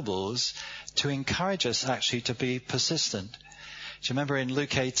parables to encourage us actually to be persistent. Do you remember in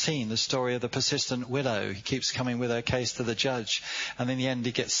Luke 18, the story of the persistent widow? He keeps coming with her case to the judge. And in the end,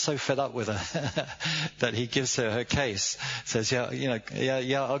 he gets so fed up with her that he gives her case. Says,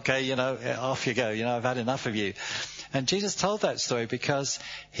 okay, off you go. I've had enough of you. And Jesus told that story because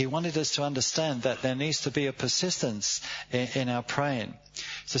he wanted us to understand that there needs to be a persistence in our praying.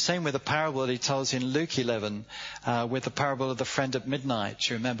 It's the same with the parable that he tells in Luke 11, with the parable of the friend at midnight.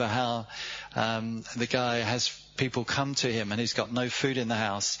 You remember how the guy has people come to him and he's got no food in the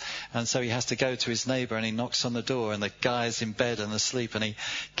house, and so he has to go to his neighbour and he knocks on the door, and the guy's in bed and asleep, and he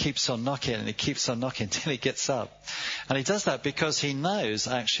keeps on knocking and he keeps on knocking till he gets up. And he does that because he knows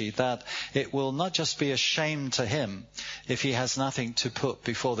actually that it will not just be a shame to him if he has nothing to put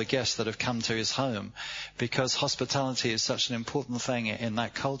before the guests that have come to his home, because hospitality is such an important thing in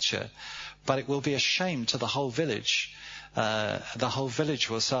that culture, but it will be a shame to the whole village. The whole village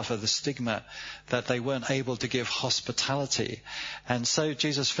will suffer the stigma that they weren't able to give hospitality. And so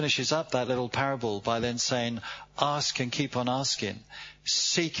Jesus finishes up that little parable by then saying, ask and keep on asking,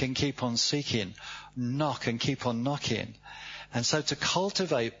 seek and keep on seeking, knock and keep on knocking. And so to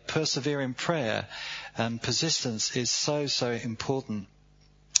cultivate persevering prayer and persistence is so, so important.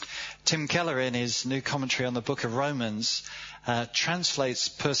 Tim Keller, in his new commentary on the book of Romans, translates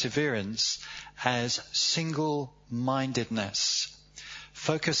perseverance as single-mindedness,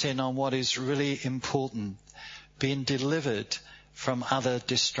 focusing on what is really important, being delivered from other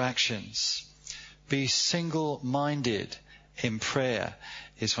distractions. Be single-minded in prayer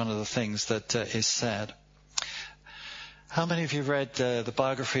is one of the things that is said. How many of you read the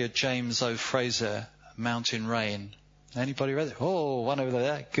biography of James O. Fraser, Mountain Rain? Anybody read it? Oh, one over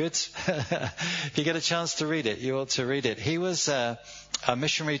there. Good. If you get a chance to read it, you ought to read it. He was a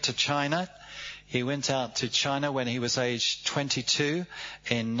missionary to China. He went out to China when he was aged 22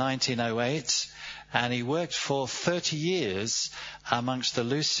 in 1908, and he worked for 30 years amongst the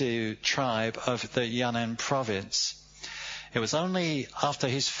Lisu tribe of the Yunnan province. It was only after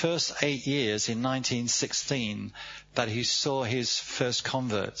his first 8 years in 1916 that he saw his first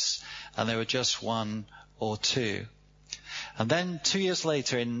converts, and there were just 1 or 2. And then 2 years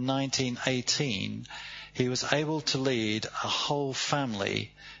later, in 1918, he was able to lead a whole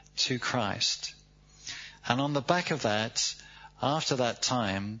family to Christ. And on the back of that, after that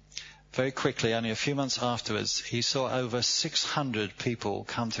time, very quickly, only a few months afterwards, he saw over 600 people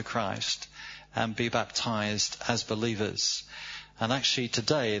come to Christ and be baptized as believers. And actually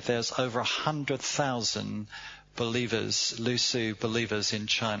today, there's over 100,000 believers, Lisu believers in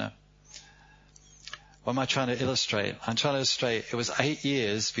China. What am I trying to illustrate? I'm trying to illustrate it was 8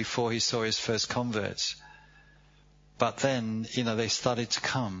 years before he saw his first converts. But then, they started to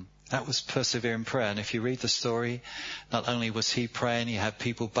come. That was persevering prayer. And if you read the story, not only was he praying, he had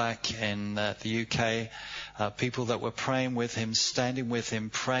people back in the UK, people that were praying with him, standing with him,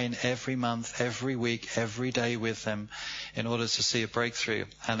 praying every month, every week, every day with them in order to see a breakthrough.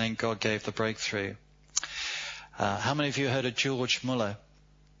 And then God gave the breakthrough. How many of you heard of George Muller?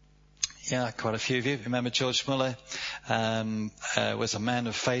 Yeah, quite a few of you remember George Muller was a man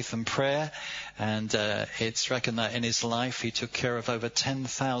of faith and prayer, and it's reckoned that in his life he took care of over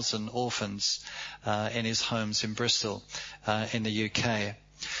 10,000 orphans in his homes in Bristol in the UK.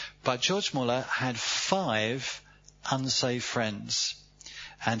 But George Muller had 5 unsaved friends,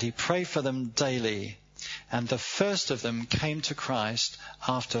 and he prayed for them daily. And the first of them came to Christ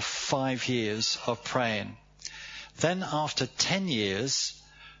after 5 years of praying. Then after 10 years,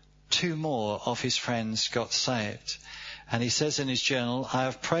 2 more of his friends got saved. And he says in his journal, I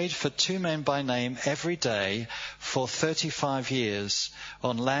have prayed for 2 men by name every day for 35 years,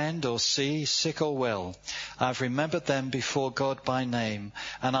 on land or sea, sick or well. I have remembered them before God by name,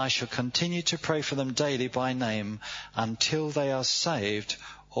 and I shall continue to pray for them daily by name until they are saved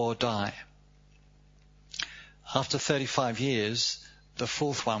or die. After 35 years, the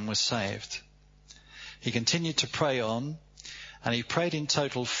 4th one was saved. He continued to pray on, and he prayed in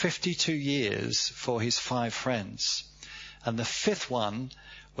total 52 years for his 5 friends. And the 5th one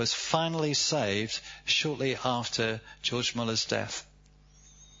was finally saved shortly after George Muller's death.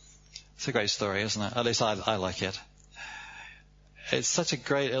 It's a great story, isn't it? At least I like it. It's such a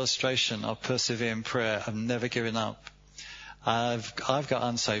great illustration of persevering prayer, of never giving up. I've got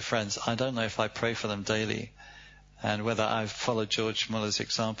unsaved friends. I don't know if I pray for them daily, and whether I've followed George Muller's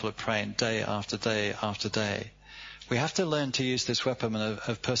example of praying day after day after day. We have to learn to use this weapon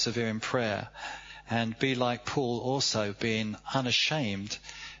of persevering prayer, and be like Paul, also being unashamed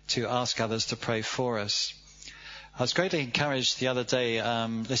to ask others to pray for us. I was greatly encouraged the other day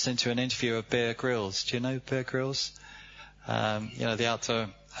listening to an interview of Bear Grylls. Do you know Bear Grylls? The outdoor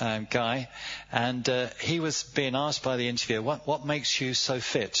guy. And he was being asked by the interviewer, what makes you so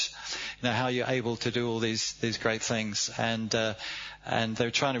fit? How you're able to do all these great things. And they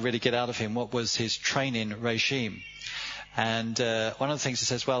were trying to really get out of him what was his training regime. And one of the things he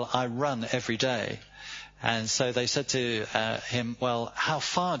says, well, I run every day. And so they said to him, well, how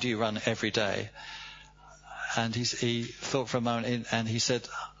far do you run every day? And he thought for a moment, and he said,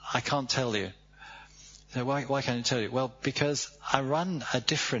 I can't tell you. So why can't you tell you? Well, because I run a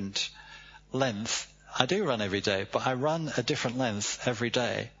different length. I do run every day, but I run a different length every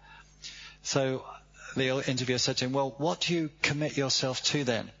day. So the interviewer said to him, well, what do you commit yourself to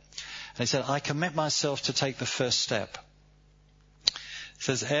then? And he said, I commit myself to take the first step. He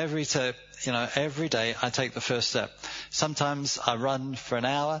says, every day I take the first step. Sometimes I run for an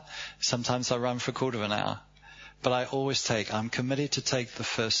hour. Sometimes I run for a quarter of an hour. But I'm committed to take the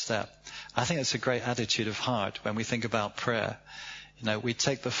first step. I think it's a great attitude of heart when we think about prayer. We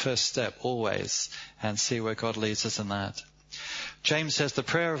take the first step always and see where God leads us in that. James says, the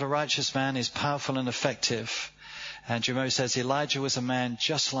prayer of a righteous man is powerful and effective. And Jerome says, Elijah was a man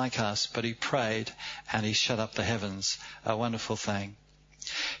just like us, but he prayed and he shut up the heavens. A wonderful thing.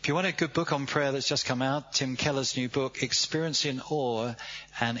 If you want a good book on prayer that's just come out, Tim Keller's new book, Experiencing Awe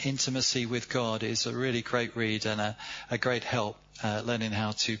and Intimacy with God, is a really great read and a great help learning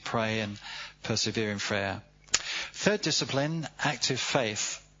how to pray and persevere in prayer. 3rd discipline, active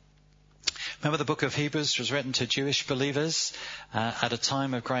faith. Remember the book of Hebrews was written to Jewish believers at a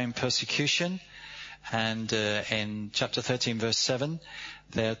time of growing persecution. And in chapter 13, verse 7,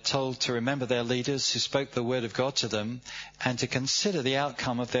 they're told to remember their leaders who spoke the word of God to them and to consider the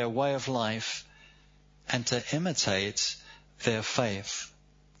outcome of their way of life and to imitate their faith.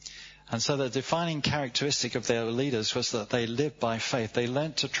 And so the defining characteristic of their leaders was that they lived by faith. They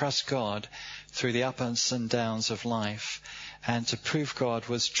learnt to trust God through the ups and downs of life and to prove God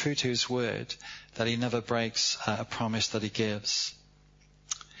was true to his word, that he never breaks a promise that he gives.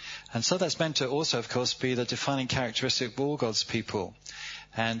 And so that's meant to also, of course, be the defining characteristic of all God's people.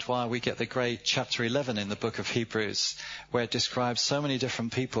 And why we get the great chapter 11 in the book of Hebrews, where it describes so many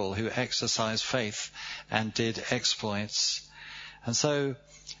different people who exercised faith and did exploits. And so,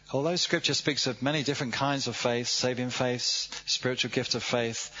 although Scripture speaks of many different kinds of faith, saving faith, spiritual gift of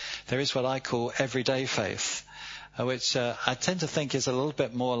faith, there is what I call everyday faith, which I tend to think is a little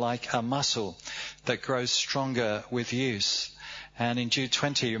bit more like a muscle that grows stronger with use. And in Jude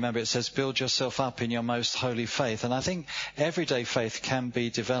 20, remember, it says, build yourself up in your most holy faith. And I think everyday faith can be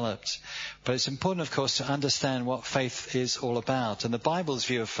developed. But it's important, of course, to understand what faith is all about. And the Bible's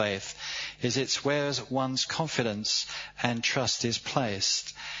view of faith is it's where one's confidence and trust is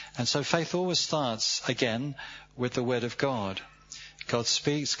placed. And so faith always starts, again, with the Word of God. God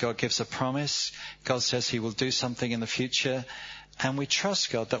speaks, God gives a promise, God says he will do something in the future. And we trust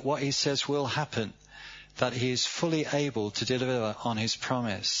God that what he says will happen, that he is fully able to deliver on his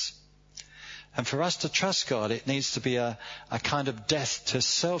promise. And for us to trust God, it needs to be a kind of death to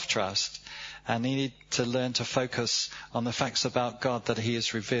self-trust. And we need to learn to focus on the facts about God that he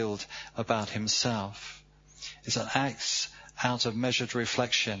has revealed about himself. It's an act out of measured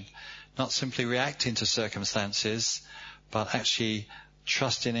reflection, not simply reacting to circumstances, but actually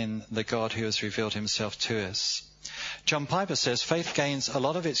trusting in the God who has revealed himself to us. John Piper says faith gains a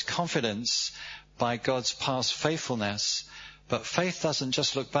lot of its confidence by God's past faithfulness, but faith doesn't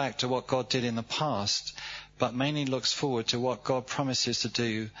just look back to what God did in the past, but mainly looks forward to what God promises to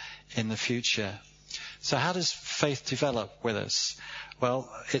do in the future. So how does faith develop with us? Well,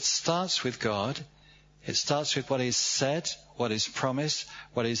 it starts with God. It starts with what he's said, what he's promised,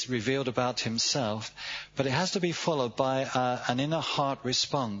 what he's revealed about himself. But it has to be followed by an inner heart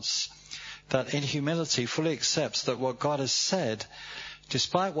response that in humility fully accepts that what God has said,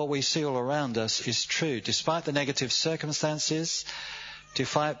 despite what we see all around us, is true. Despite the negative circumstances,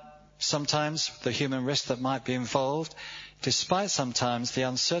 despite sometimes the human risk that might be involved, despite sometimes the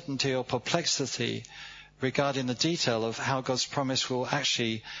uncertainty or perplexity regarding the detail of how God's promise will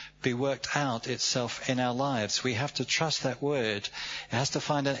actually be worked out itself in our lives. We have to trust that word. It has to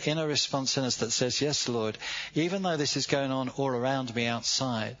find an inner response in us that says, yes, Lord, even though this is going on all around me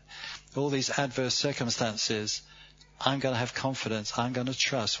outside, all these adverse circumstances, I'm going to have confidence. I'm going to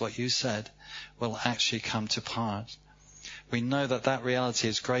trust what you said will actually come to pass. We know that that reality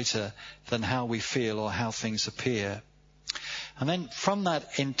is greater than how we feel or how things appear. And then from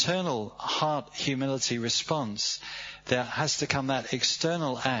that internal heart humility response, there has to come that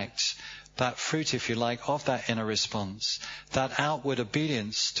external act, that fruit, if you like, of that inner response, that outward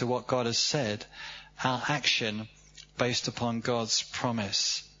obedience to what God has said, our action based upon God's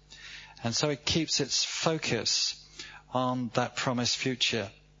promise. And so it keeps its focus on that promised future.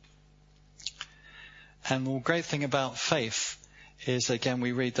 And the great thing about faith is, again,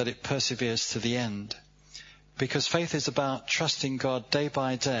 we read that it perseveres to the end. Because faith is about trusting God day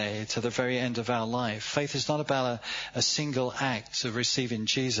by day to the very end of our life. Faith is not about a single act of receiving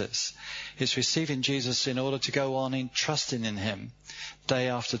Jesus. It's receiving Jesus in order to go on in trusting in him day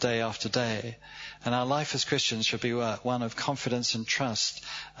after day after day. And our life as Christians should be one of confidence and trust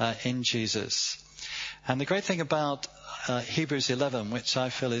in Jesus. And the great thing about Hebrews 11, which I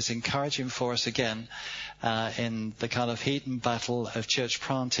feel is encouraging for us again in the kind of heat and battle of church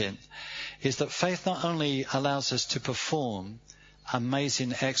planting, is that faith not only allows us to perform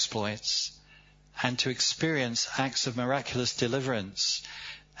amazing exploits and to experience acts of miraculous deliverance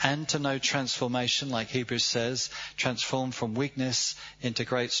and to know transformation, like Hebrews says, transform from weakness into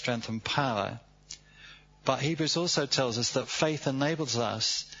great strength and power. But Hebrews also tells us that faith enables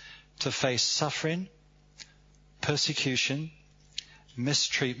us to face suffering, persecution,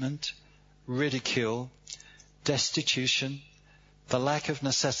 mistreatment, ridicule, destitution, the lack of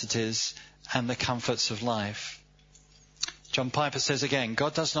necessities, and the comforts of life. John Piper says again,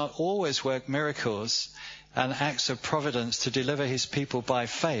 God does not always work miracles and acts of providence to deliver his people by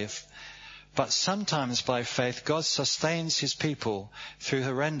faith, but sometimes by faith God sustains his people through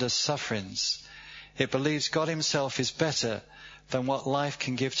horrendous sufferings. It believes God himself is better than what life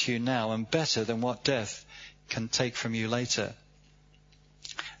can give to you now and better than what death can take from you later.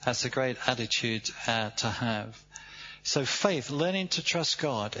 That's a great attitude to have. So faith, learning to trust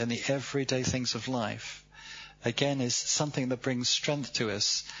God in the everyday things of life, again, is something that brings strength to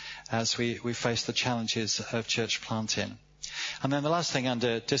us as we face the challenges of church planting. And then the last thing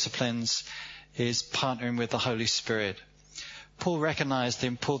under disciplines is partnering with the Holy Spirit. Paul recognized the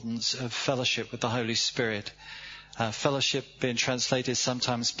importance of fellowship with the Holy Spirit. Fellowship being translated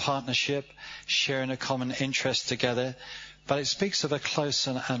sometimes partnership, sharing a common interest together, but it speaks of a close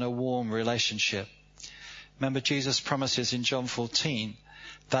and a warm relationship. Remember, Jesus promises in John 14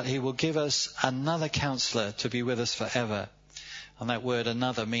 that he will give us another counselor to be with us forever. And that word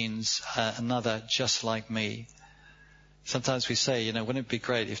another means another just like me. Sometimes we say, wouldn't it be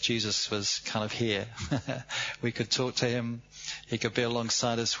great if Jesus was kind of here? We could talk to him. He could be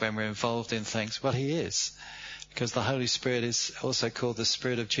alongside us when we're involved in things. Well, he is, because the Holy Spirit is also called the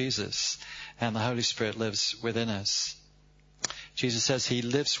Spirit of Jesus, and the Holy Spirit lives within us. Jesus says he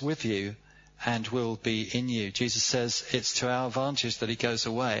lives with you and will be in you. Jesus says it's to our advantage that he goes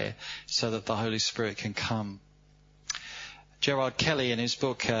away so that the Holy Spirit can come. Gerard Kelly, in his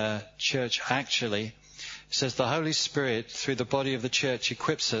book Church Actually, says the Holy Spirit, through the body of the church,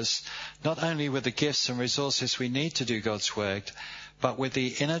 equips us not only with the gifts and resources we need to do God's work, but with the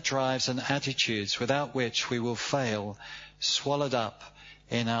inner drives and attitudes without which we will fail, swallowed up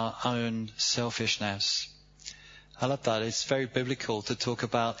in our own selfishness. I love that. It's very biblical to talk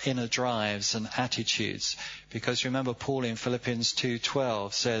about inner drives and attitudes, because remember Paul in Philippians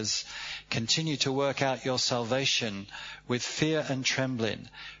 2:12 says, continue to work out your salvation with fear and trembling,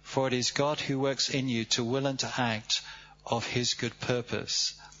 for it is God who works in you to will and to act of his good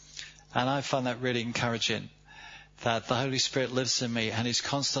purpose. And I find that really encouraging, that the Holy Spirit lives in me and is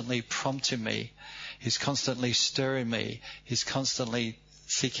constantly prompting me. He's constantly stirring me. He's constantly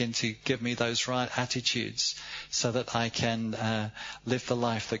seeking to give me those right attitudes so that I can live the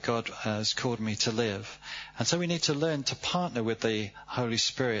life that God has called me to live. And so we need to learn to partner with the Holy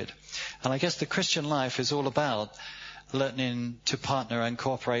Spirit. And I guess the Christian life is all about learning to partner and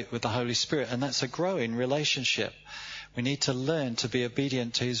cooperate with the Holy Spirit. And that's a growing relationship. We need to learn to be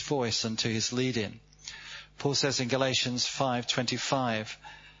obedient to his voice and to his leading. Paul says in Galatians 5:25,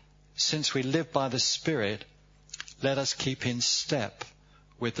 since we live by the Spirit, let us keep in step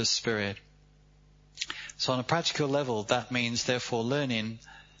with the Spirit. So on a practical level, that means therefore learning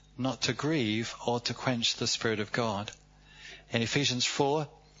not to grieve or to quench the Spirit of God. In Ephesians 4,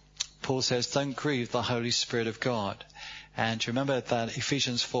 Paul says, don't grieve the Holy Spirit of God. And remember that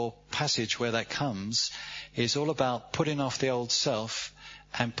Ephesians 4 passage where that comes is all about putting off the old self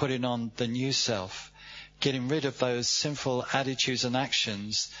and putting on the new self, getting rid of those sinful attitudes and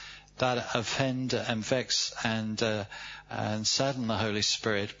actions that offend and vex and sadden the Holy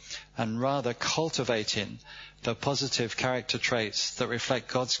Spirit, and rather cultivating the positive character traits that reflect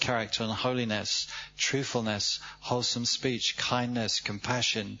God's character and holiness, truthfulness, wholesome speech, kindness,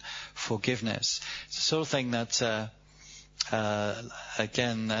 compassion, forgiveness. It's the sort of thing that,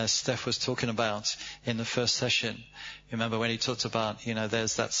 Steph was talking about in the first session. You remember when he talked about,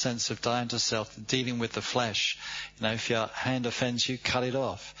 there's that sense of dying to self, dealing with the flesh. If your hand offends you, cut it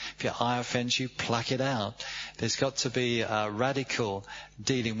off. If your eye offends you, pluck it out. There's got to be a radical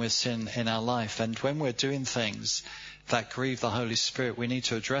dealing with sin in our life. And when we're doing things that grieve the Holy Spirit, we need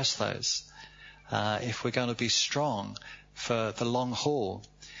to address those. If we're going to be strong for the long haul,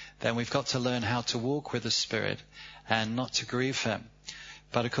 then we've got to learn how to walk with the Spirit and not to grieve him.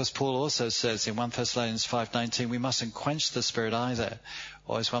 But of course, Paul also says in 1 Thessalonians 5:19, we mustn't quench the Spirit either.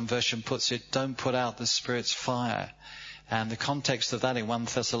 Or as one version puts it, don't put out the Spirit's fire. And the context of that in 1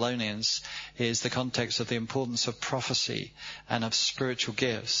 Thessalonians is the context of the importance of prophecy and of spiritual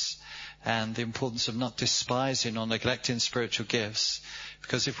gifts, and the importance of not despising or neglecting spiritual gifts.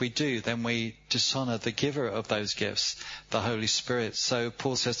 Because if we do, then we dishonor the giver of those gifts, the Holy Spirit. So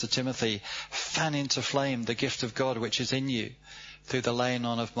Paul says to Timothy, fan into flame the gift of God which is in you, through the laying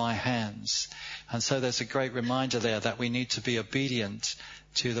on of my hands. And so there's a great reminder there that we need to be obedient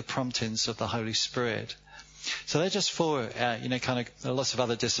to the promptings of the Holy Spirit. So they're just four, there are lots of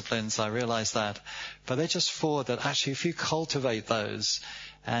other disciplines, I realize that. But they're just four that actually, if you cultivate those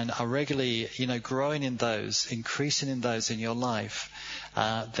and are regularly, growing in those, increasing in those in your life,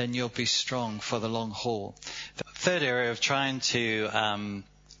 then you'll be strong for the long haul. The third area of trying to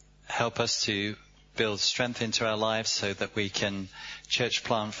help us to build strength into our lives so that we can church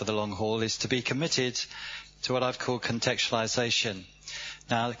plant for the long haul is to be committed to what I've called contextualization.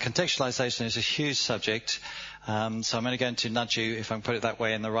 Now, contextualization is a huge subject, so I'm only going to nudge you, if I can put it that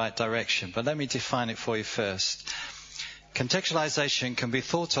way, in the right direction. But let me define it for you first. Contextualization can be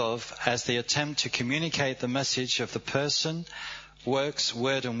thought of as the attempt to communicate the message of the person, works,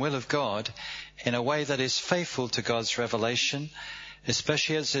 word and will of God in a way that is faithful to God's revelation,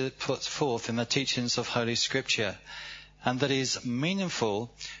 especially as it puts forth in the teachings of Holy Scripture, and that is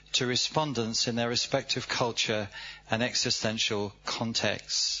meaningful to respondents in their respective culture and existential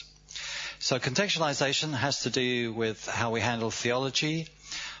contexts. So contextualization has to do with how we handle theology,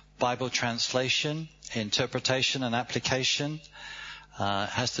 Bible translation, interpretation and application.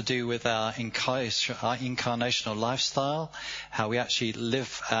 Has to do with our incarnational lifestyle, how we actually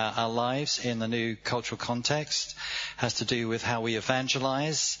live our lives in the new cultural context. Has to do with how we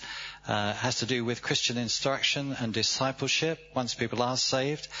evangelize. Has to do with Christian instruction and discipleship once people are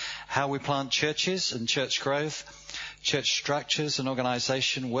saved. How we plant churches and church growth, church structures and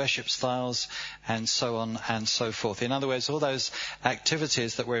organization, worship styles, and so on and so forth. In other words, all those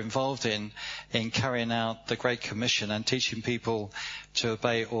activities that we're involved in carrying out the Great Commission and teaching people to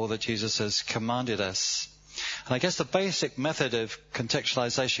obey all that Jesus has commanded us. And I guess the basic method of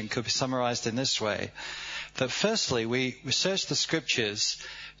contextualization could be summarized in this way, that firstly, we research the Scriptures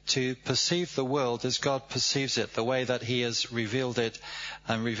to perceive the world as God perceives it, the way that he has revealed it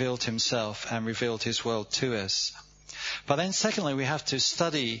and revealed himself and revealed his world to us. But then secondly, we have to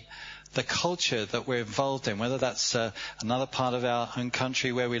study the culture that we're involved in, whether that's another part of our own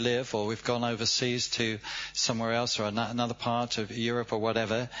country where we live, or we've gone overseas to somewhere else, or another part of Europe or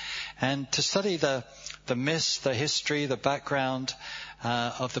whatever, and to study the myths, the history, the background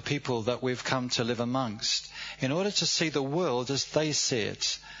of the people that we've come to live amongst, in order to see the world as they see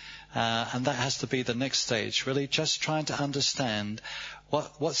it. And that has to be the next stage, really just trying to understand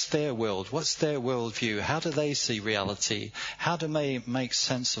what's their world, what's their worldview, how do they see reality, how do they make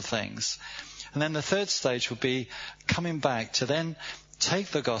sense of things. And then the third stage would be coming back to then take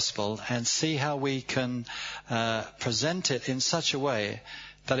the gospel and see how we can present it in such a way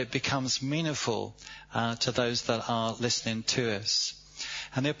that it becomes meaningful to those that are listening to us.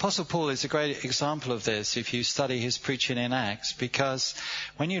 And the Apostle Paul is a great example of this if you study his preaching in Acts, because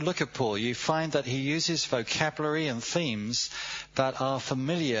when you look at Paul, you find that he uses vocabulary and themes that are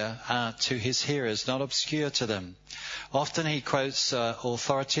familiar to his hearers, not obscure to them. Often he quotes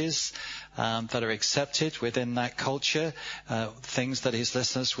authorities that are accepted within that culture, things that his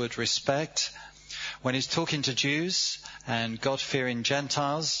listeners would respect. When he's talking to Jews and God-fearing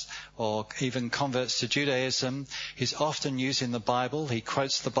Gentiles, or even converts to Judaism, he's often using the Bible. He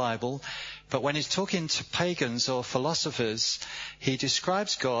quotes the Bible. But when he's talking to pagans or philosophers, he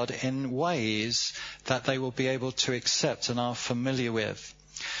describes God in ways that they will be able to accept and are familiar with.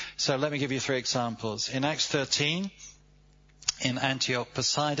 So let me give you 3 examples. In Acts 13, in Antioch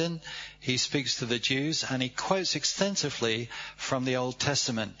Poseidon, he speaks to the Jews and he quotes extensively from the Old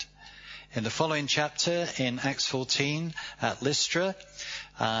Testament. In the following chapter, in Acts 14, at Lystra,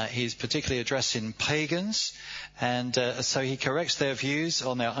 he's particularly addressing pagans, and so he corrects their views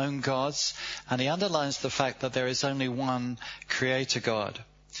on their own gods, and he underlines the fact that there is only one creator God.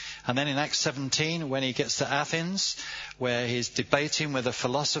 And then in Acts 17, when he gets to Athens, where he's debating with the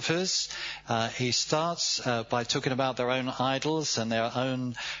philosophers, he starts by talking about their own idols and their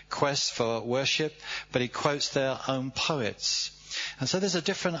own quest for worship, but he quotes their own poets. And so there's a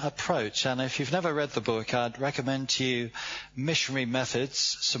different approach. And if you've never read the book, I'd recommend to you Missionary Methods,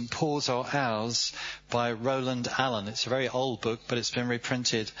 St. Paul's or Ours by Roland Allen. It's a very old book, but it's been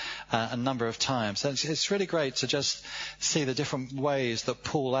reprinted a number of times. And it's really great to just see the different ways that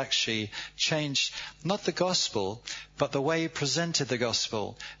Paul actually changed not the gospel, but the way he presented the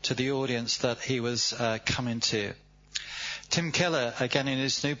gospel to the audience that he was coming to. Tim Keller, again in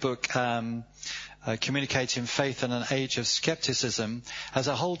his new book, Communicating Faith in an Age of Skepticism, has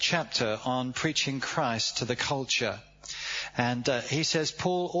a whole chapter on preaching Christ to the culture. And he says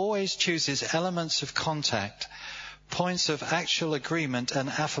Paul always chooses elements of contact, points of actual agreement and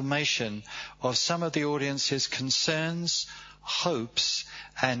affirmation of some of the audience's concerns, hopes,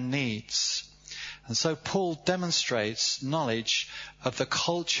 and needs. And so Paul demonstrates knowledge of the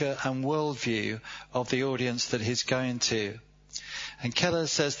culture and worldview of the audience that he's going to. And Keller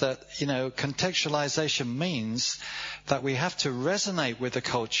says that, contextualization means that we have to resonate with the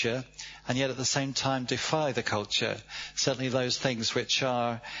culture and yet at the same time defy the culture. Certainly those things which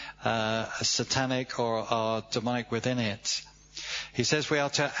are satanic or are demonic within it. He says we are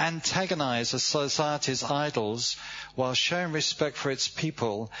to antagonize a society's idols while showing respect for its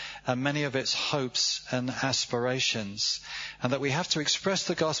people and many of its hopes and aspirations. And that we have to express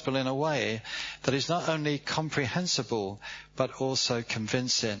the gospel in a way that is not only comprehensible, but also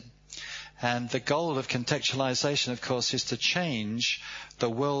convincing. And the goal of contextualization, of course, is to change the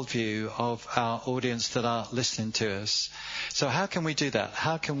worldview of our audience that are listening to us. So how can we do that?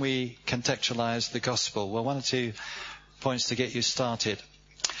 How can we contextualize the gospel? Well, 1 or 2 points to get you started.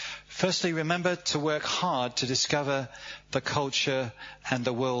 Firstly, remember to work hard to discover the culture and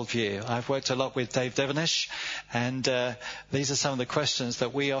the worldview. I've worked a lot with Dave Devenish, and these are some of the questions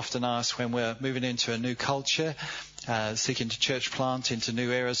that we often ask when we're moving into a new culture, seeking to church plant into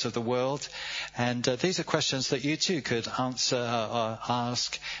new areas of the world. And these are questions that you too could answer or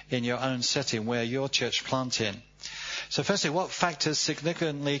ask in your own setting where you're church planting. So firstly, what factors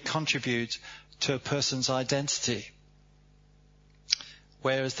significantly contribute to a person's identity?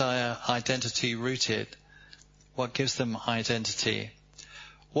 Where is their identity rooted? What gives them identity?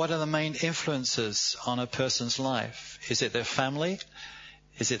 What are the main influences on a person's life? Is it their family?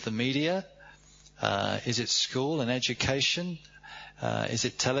 Is it the media? Is it school and education? Is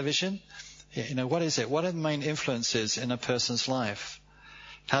it television? What is it? What are the main influences in a person's life?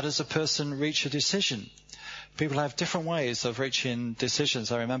 How does a person reach a decision? People have different ways of reaching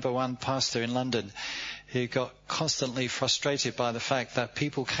decisions. I remember one pastor in London who got constantly frustrated by the fact that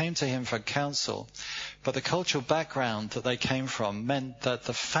people came to him for counsel, but the cultural background that they came from meant that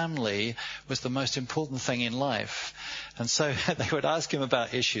the family was the most important thing in life. And so they would ask him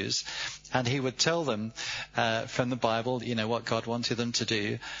about issues, and he would tell them from the Bible, what God wanted them to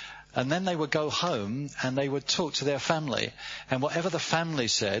do. And then they would go home and they would talk to their family. And whatever the family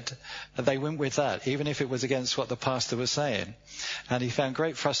said, they went with that, even if it was against what the pastor was saying. And he found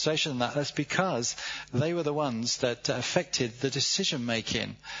great frustration in that. That's because they were the ones that affected the decision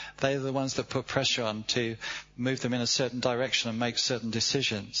making. They were the ones that put pressure on to move them in a certain direction and make certain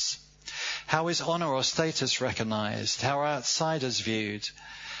decisions. How is honor or status recognized? How are outsiders viewed?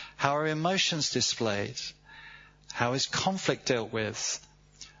 How are emotions displayed? How is conflict dealt with?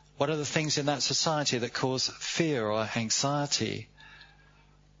 What are the things in that society that cause fear or anxiety?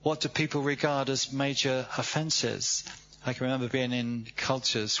 What do people regard as major offences? I can remember being in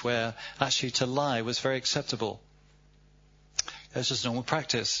cultures where actually to lie was very acceptable. It was just normal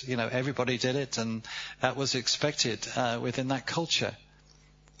practice. Everybody did it, and that was expected within that culture.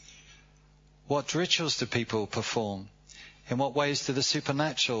 What rituals do people perform? In what ways do the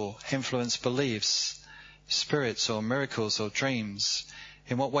supernatural influence beliefs, spirits or miracles or dreams?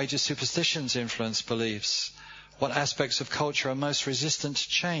 In what way do superstitions influence beliefs? What aspects of culture are most resistant to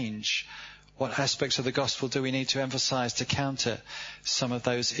change? What aspects of the gospel do we need to emphasize to counter some of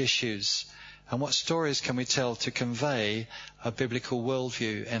those issues? And what stories can we tell to convey a biblical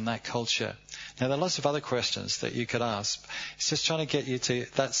worldview in that culture? Now, there are lots of other questions that you could ask. It's just trying to get you to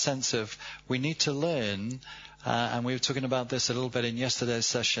that sense of we need to learn, and we were talking about this a little bit in yesterday's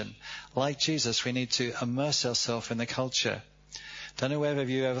session. Like Jesus, we need to immerse ourselves in the culture. Don't know whether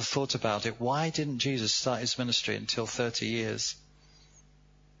you ever thought about it. Why didn't Jesus start his ministry until 30 years?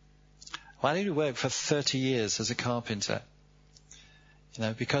 Why did he work for 30 years as a carpenter?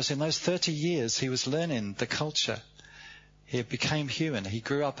 Because in those 30 years he was learning the culture. He became human. He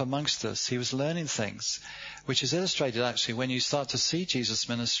grew up amongst us. He was learning things, which is illustrated actually when you start to see Jesus'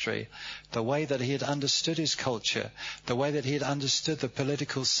 ministry, the way that he had understood his culture, the way that he had understood the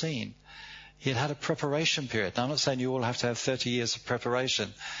political scene. He had a preparation period. Now, I'm not saying you all have to have 30 years of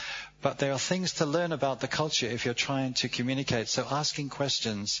preparation, but there are things to learn about the culture if you're trying to communicate. So asking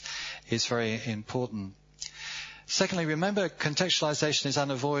questions is very important. Secondly, remember, contextualization is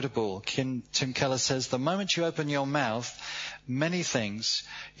unavoidable. Tim Keller says, the moment you open your mouth, many things,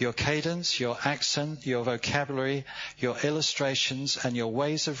 your cadence, your accent, your vocabulary, your illustrations, and your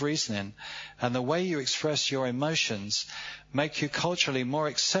ways of reasoning, and the way you express your emotions, make you culturally more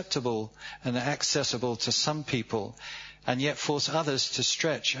acceptable and accessible to some people, and yet force others to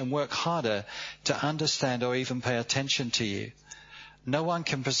stretch and work harder to understand or even pay attention to you. No one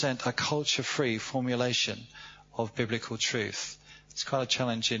can present a culture-free formulation of biblical truth. It's quite a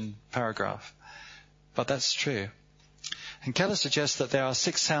challenging paragraph, but that's true. And Keller suggests that there are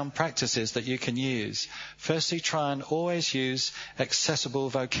 6 sound practices that you can use. Firstly, try and always use accessible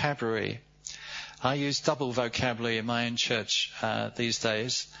vocabulary. I use double vocabulary in my own church these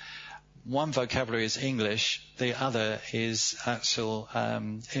days. One vocabulary is English, the other is actual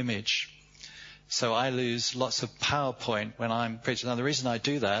image. So I lose lots of PowerPoint when I'm preaching. Now, the reason I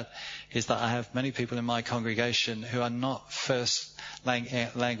do that is that I have many people in my congregation who are not first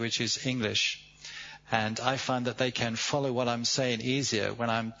language is English. And I find that they can follow what I'm saying easier when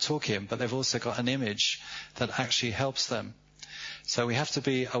I'm talking, but they've also got an image that actually helps them. So we have to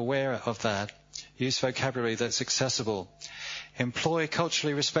be aware of that. Use vocabulary that's accessible. Employ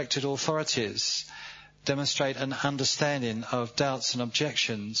culturally respected authorities. Demonstrate an understanding of doubts and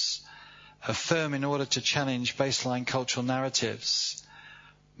objections. Affirm in order to challenge baseline cultural narratives.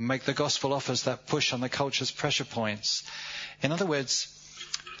 Make the gospel offers that push on the culture's pressure points. In other words,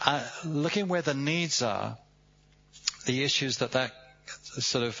 looking where the needs are, the issues that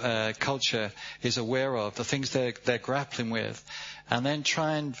sort of culture is aware of, the things they're grappling with, and then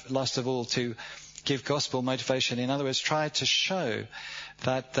try and, last of all, to give gospel motivation. In other words, try to show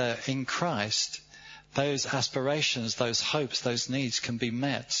that in Christ, those aspirations, those hopes, those needs can be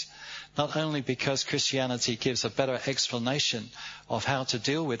met. Not only because Christianity gives a better explanation of how to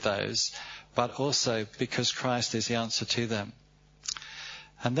deal with those, but also because Christ is the answer to them.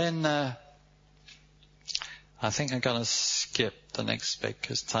 And then I think I'm going to skip the next bit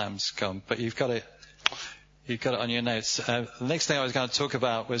because time's gone. But you've got it on your notes. The next thing I was going to talk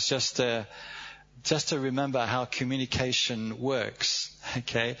about was just to remember how communication works,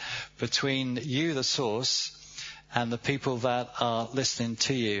 okay, between you, the source, and the people that are listening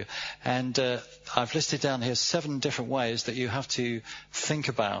to you. And I've listed down here 7 different ways that you have to think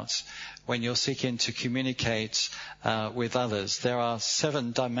about when you're seeking to communicate with others. There are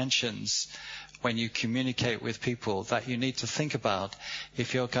 7 dimensions when you communicate with people that you need to think about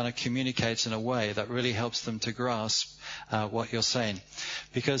if you're going to communicate in a way that really helps them to grasp what you're saying.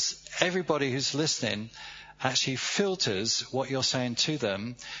 Because everybody who's listening actually filters what you're saying to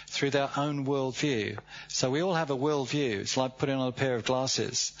them through their own worldview. So we all have a worldview. It's like putting on a pair of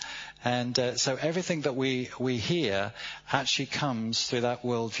glasses. And so everything that we hear actually comes through that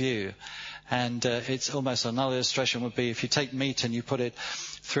worldview. And it's almost another illustration would be if you take meat and you put it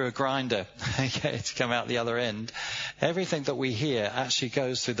through a grinder to come out the other end. Everything that we hear actually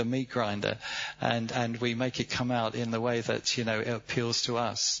goes through the meat grinder, and we make it come out in the way that, it appeals to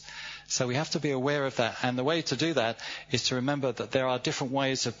us. So we have to be aware of that. And the way to do that is to remember that there are different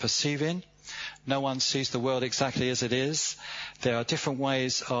ways of perceiving. No one sees the world exactly as it is. There are different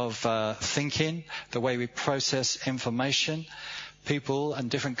ways of thinking, the way we process information. People and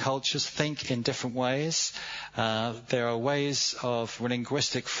different cultures think in different ways. There are ways of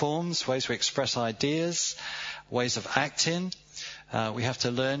linguistic forms, ways we express ideas, ways of acting. We have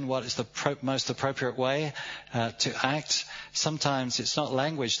to learn what is the most appropriate way to act. Sometimes it's not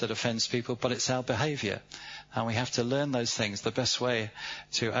language that offends people, but it's our behavior. And we have to learn those things, the best way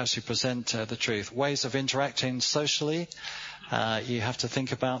to actually present the truth. Ways of interacting socially, you have to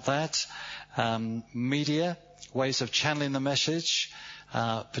think about that. Media, ways of channeling the message,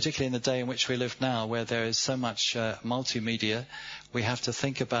 particularly in the day in which we live now, where there is so much multimedia. We have to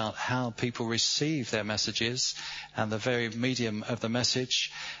think about how people receive their messages and the very medium of the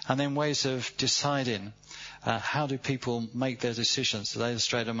message. And then ways of deciding. How do people make their decisions? As I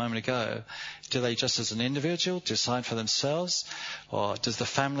illustrated a moment ago, do they just as an individual decide for themselves? Or does the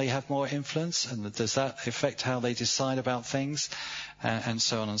family have more influence? And does that affect how they decide about things? And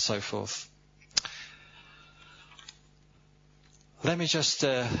so on and so forth. Let me just,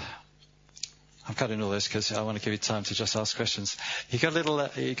 I'm cutting all this because I want to give you time to just ask questions. You got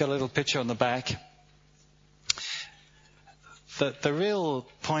a little picture on the back. The real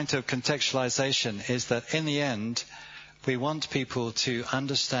point of contextualization is that in the end, we want people to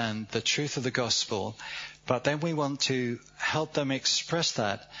understand the truth of the gospel, but then we want to help them express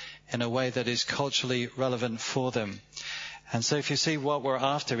that in a way that is culturally relevant for them. And so if you see what we're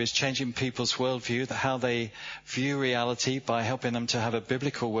after is changing people's worldview, how they view reality by helping them to have a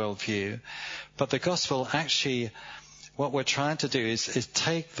biblical worldview. But the gospel actually, what we're trying to do is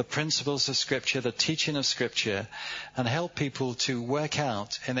take the principles of Scripture, the teaching of Scripture, and help people to work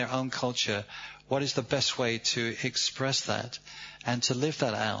out in their own culture what is the best way to express that and to live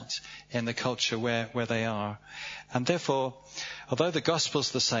that out in the culture where they are. And therefore, although the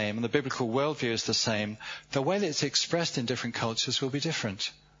gospel's the same and the biblical worldview is the same, the way that it's expressed in different cultures will be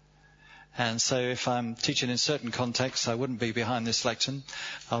different. And so if I'm teaching in certain contexts, I wouldn't be behind this lectern.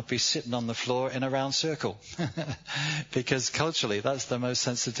 I'll be sitting on the floor in a round circle. Because culturally, that's the most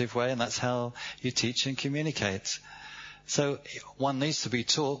sensitive way, and that's how you teach and communicate. So one needs to be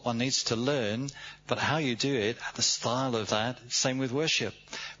taught, one needs to learn, but how you do it, the style of that, same with worship.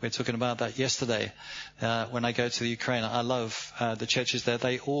 We were talking about that yesterday. When I go to the Ukraine, I love the churches there.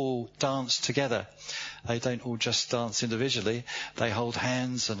 They all dance together. They don't all just dance individually. They hold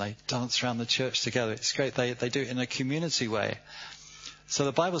hands and they dance around the church together. It's great. They do it in a community way. So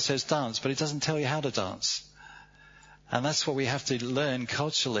the Bible says dance, but it doesn't tell you how to dance. And that's what we have to learn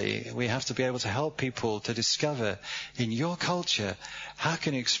culturally. We have to be able to help people to discover in your culture, how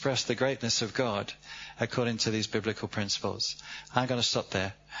can you express the greatness of God according to these biblical principles? I'm going to stop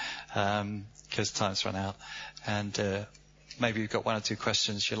there because time's run out. And maybe you've got one or two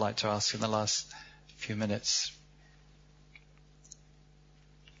questions you'd like to ask in the last few minutes.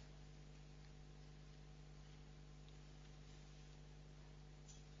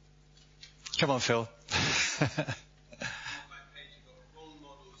 Come on, Phil.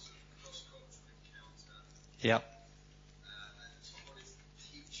 Yep. Someone is the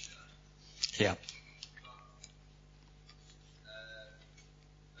teacher. Yep.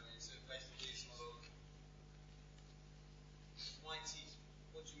 So basically it's sort of, why teach?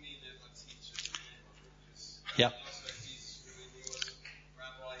 What do you mean they're like teachers? Yep. I suppose Jesus, when he was a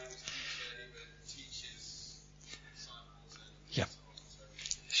rabbi, he was a teacher, he would teach his disciples and Yep. so on. So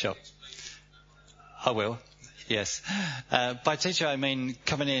Sure. explain that. I will. Yes. By teacher, I mean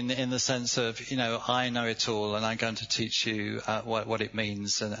coming in the sense of, I know it all and I'm going to teach you what it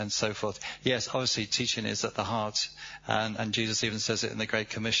means and so forth. Yes, obviously teaching is at the heart. And Jesus even says it in the Great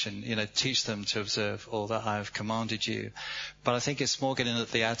Commission, teach them to observe all that I have commanded you. But I think it's more getting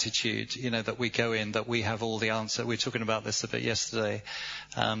at the attitude, that we go in, that we have all the answer. We were talking about this a bit yesterday,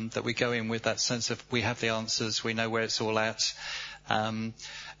 that we go in with that sense of we have the answers, we know where it's all at. And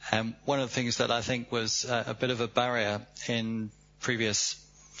one of the things that I think was a bit of a barrier in previous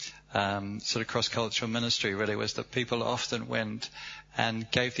sort of cross-cultural ministry really was that people often went and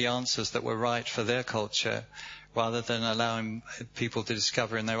gave the answers that were right for their culture rather than allowing people to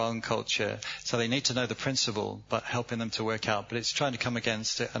discover in their own culture. So they need to know the principle, but helping them to work out. But it's trying to come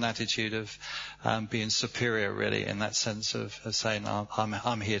against an attitude of being superior, really, in that sense of saying,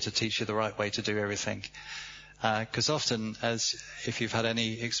 I'm here to teach you the right way to do everything. Because often, as if you've had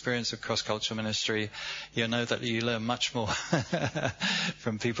any experience of cross-cultural ministry, you'll know that you learn much more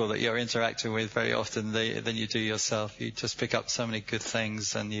from people that you're interacting with very often than you do yourself. You just pick up so many good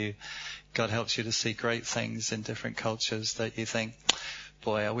things, and God helps you to see great things in different cultures that you think,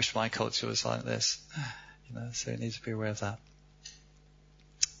 boy, I wish my culture was like this. So you need to be aware of that.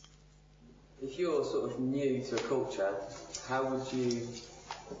 If you're sort of new to a culture,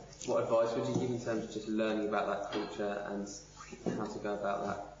 what advice would you give in terms of just learning about that culture and how to go about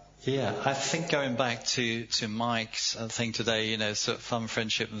that? Yeah, I think going back to Mike's thing today, sort of fun,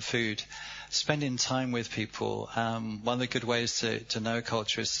 friendship and food, spending time with people. One of the good ways to know a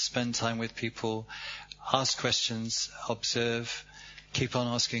culture is to spend time with people, ask questions, observe, keep on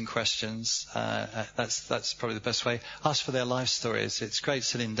asking questions. That's probably the best way. Ask for their life stories. It's great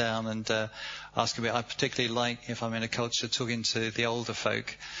sitting down and asking. I particularly like, if I'm in a culture, talking to the older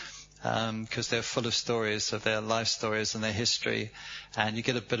folk, because they're full of stories of their life stories and their history, and you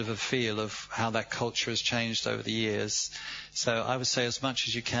get a bit of a feel of how that culture has changed over the years. So I would say as much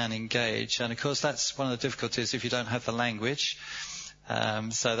as you can engage, and of course that's one of the difficulties if you don't have the language.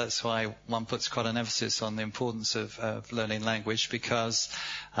 So that's why one puts quite an emphasis on the importance of learning language, because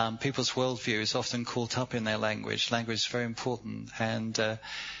people's worldview is often caught up in their language. Language is very important, and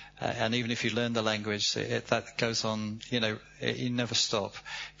even if you learn the language, that goes on, you never stop,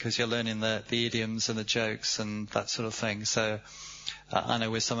 because you're learning the idioms and the jokes and that sort of thing. So I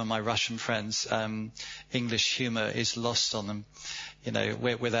know with some of my Russian friends, English humour is lost on them.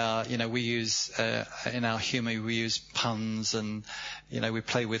 With our, we use, in our humour, we use puns and, we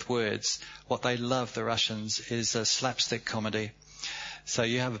play with words. What they love, the Russians, is slapstick comedy. So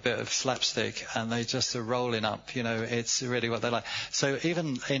you have a bit of slapstick and they just are rolling up, it's really what they like. So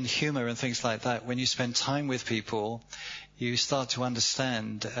even in humour and things like that, when you spend time with people, you start to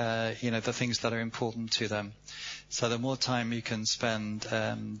understand, the things that are important to them. So the more time you can spend,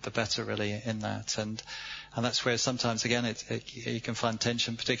 the better really in that. And that's where sometimes, again, you can find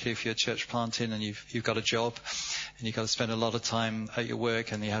tension, particularly if you're church planting and you've got a job and you've got to spend a lot of time at your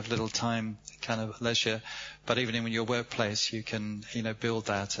work and you have little time, kind of leisure. But even in your workplace, you can, build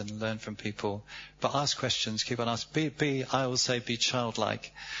that and learn from people. But ask questions, keep on asking. I always say be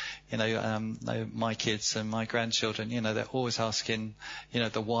childlike. My kids and my grandchildren, they're always asking,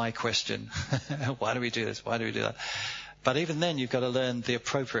 the why question. Why do we do this? Why do we do that? But even then, you've got to learn the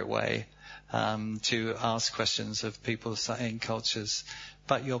appropriate way to ask questions of people in cultures.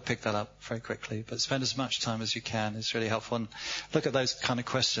 But you'll pick that up very quickly. But spend as much time as you can. It's really helpful. And look at those kind of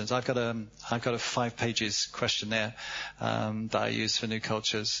questions. I've got a 5 pages questionnaire that I use for new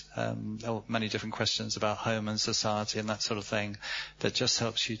cultures. Many different questions about home and society and that sort of thing that just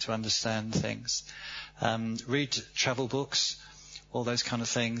helps you to understand things. Read travel books, all those kind of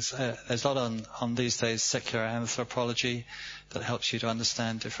things. There's a lot on these days, secular anthropology, that helps you to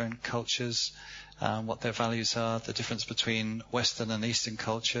understand different cultures. What their values are, the difference between Western and Eastern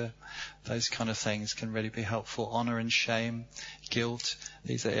culture, those kind of things can really be helpful. Honour and shame, guilt,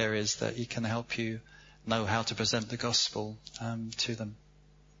 these are areas that you can help you know how to present the gospel to them.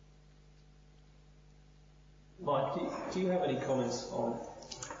 Mike, do you have any comments on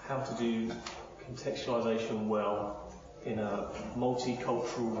how to do contextualisation well in a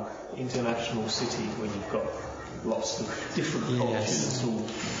multicultural international city when you've got lots of different cultures all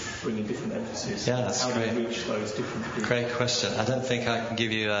bringing different emphasis? Yeah, that's how great. do you reach those different groups? Great question. I don't think I can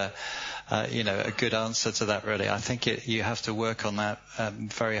give you a good answer to that, really. I think you have to work on that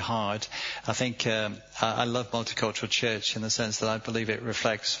very hard. I think I love multicultural church in the sense that I believe it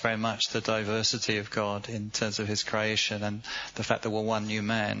reflects very much the diversity of God in terms of his creation and the fact that we're one new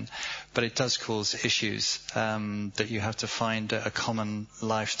man. But it does cause issues that you have to find a common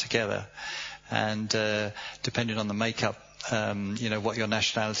life together. And depending on the makeup, what your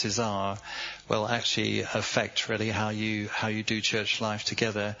nationalities are, will actually affect really how you do church life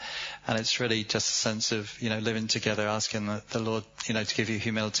together. And it's really just a sense of, living together, asking the Lord, to give you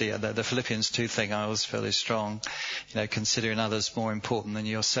humility. The Philippians 2 thing I always feel is strong, considering others more important than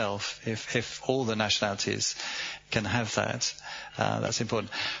yourself. If all the nationalities can have that, that's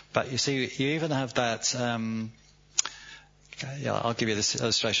important. But you see, you even have that, I'll give you this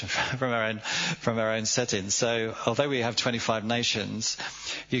illustration from our own setting. So, although we have 25 nations,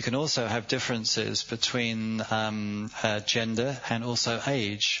 you can also have differences between gender and also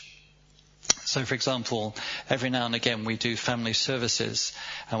age. So, for example, every now and again we do family services.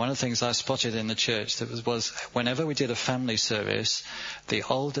 And one of the things I spotted in the church that was whenever we did a family service, the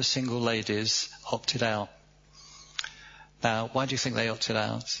older single ladies opted out. Now, why do you think they opted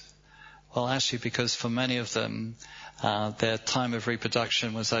out? Well, actually, because for many of them, their time of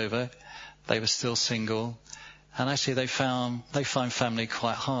reproduction was over. They were still single. And actually, they find family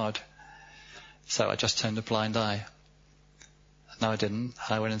quite hard. So I just turned a blind eye. No, I didn't.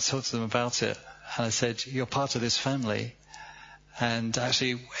 I went and talked to them about it. And I said, you're part of this family. And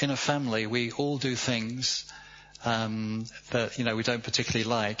actually, in a family, we all do things that, we don't particularly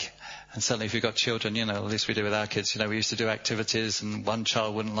like. And certainly if you've got children, at least we do with our kids, we used to do activities and one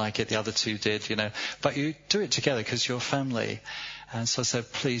child wouldn't like it, the other two did, But you do it together because you're family. And so I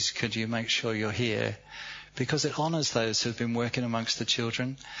said, please, could you make sure you're here? Because it honours those who've been working amongst the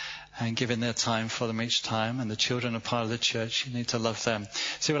children and giving their time for them each time, and the children are part of the church. You need to love them.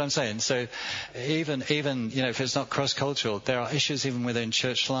 See what I'm saying? So even if it's not cross-cultural, there are issues even within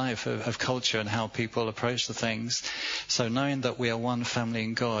church life of culture and how people approach the things. So knowing that we are one family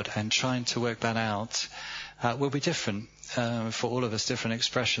in God and trying to work that out will be different for all of us, different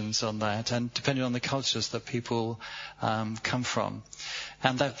expressions on that, and depending on the cultures that people come from.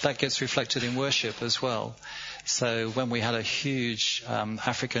 And that gets reflected in worship as well. So when we had a huge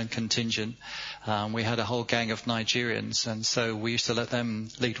African contingent, we had a whole gang of Nigerians, and so we used to let them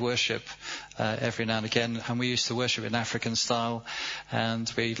lead worship every now and again, and we used to worship in African style,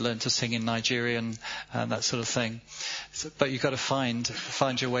 and we learned to sing in Nigerian and that sort of thing. But you've got to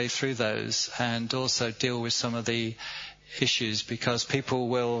find your way through those, and also deal with some of the issues, because people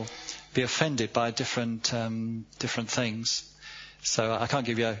will be offended by different things. So I can't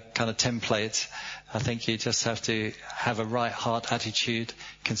give you a kind of template. I think you just have to have a right heart attitude,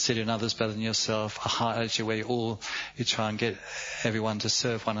 considering others better than yourself, a heart attitude where you try and get everyone to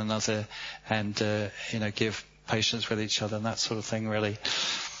serve one another and, give patience with each other and that sort of thing, really.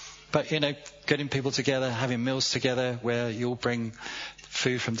 But, getting people together, having meals together where you all bring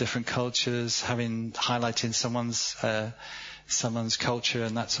food from different cultures, highlighting someone's culture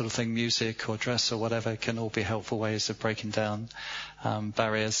and that sort of thing, music or dress or whatever, can all be helpful ways of breaking down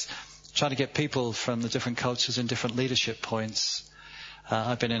barriers. Trying to get people from the different cultures in different leadership points.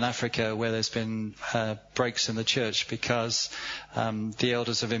 I've been in Africa where there's been breaks in the church because the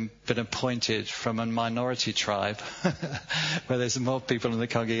elders have been appointed from a minority tribe where there's more people in the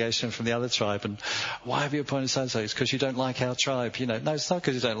congregation from the other tribe. And why have you appointed so-and-so? It's because you don't like our tribe. No, it's not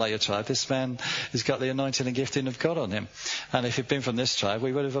because you don't like your tribe. This man has got the anointing and gifting of God on him. And if he'd been from this tribe,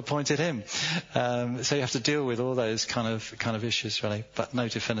 we would have appointed him. So you have to deal with all those kind of issues, really. But no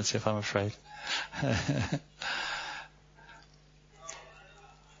definitive, I'm afraid.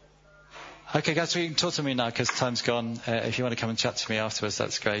 Okay, guys, you can talk to me now because time's gone. If you want to come and chat to me afterwards,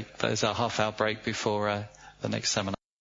 that's great. There's a half-hour break before the next seminar.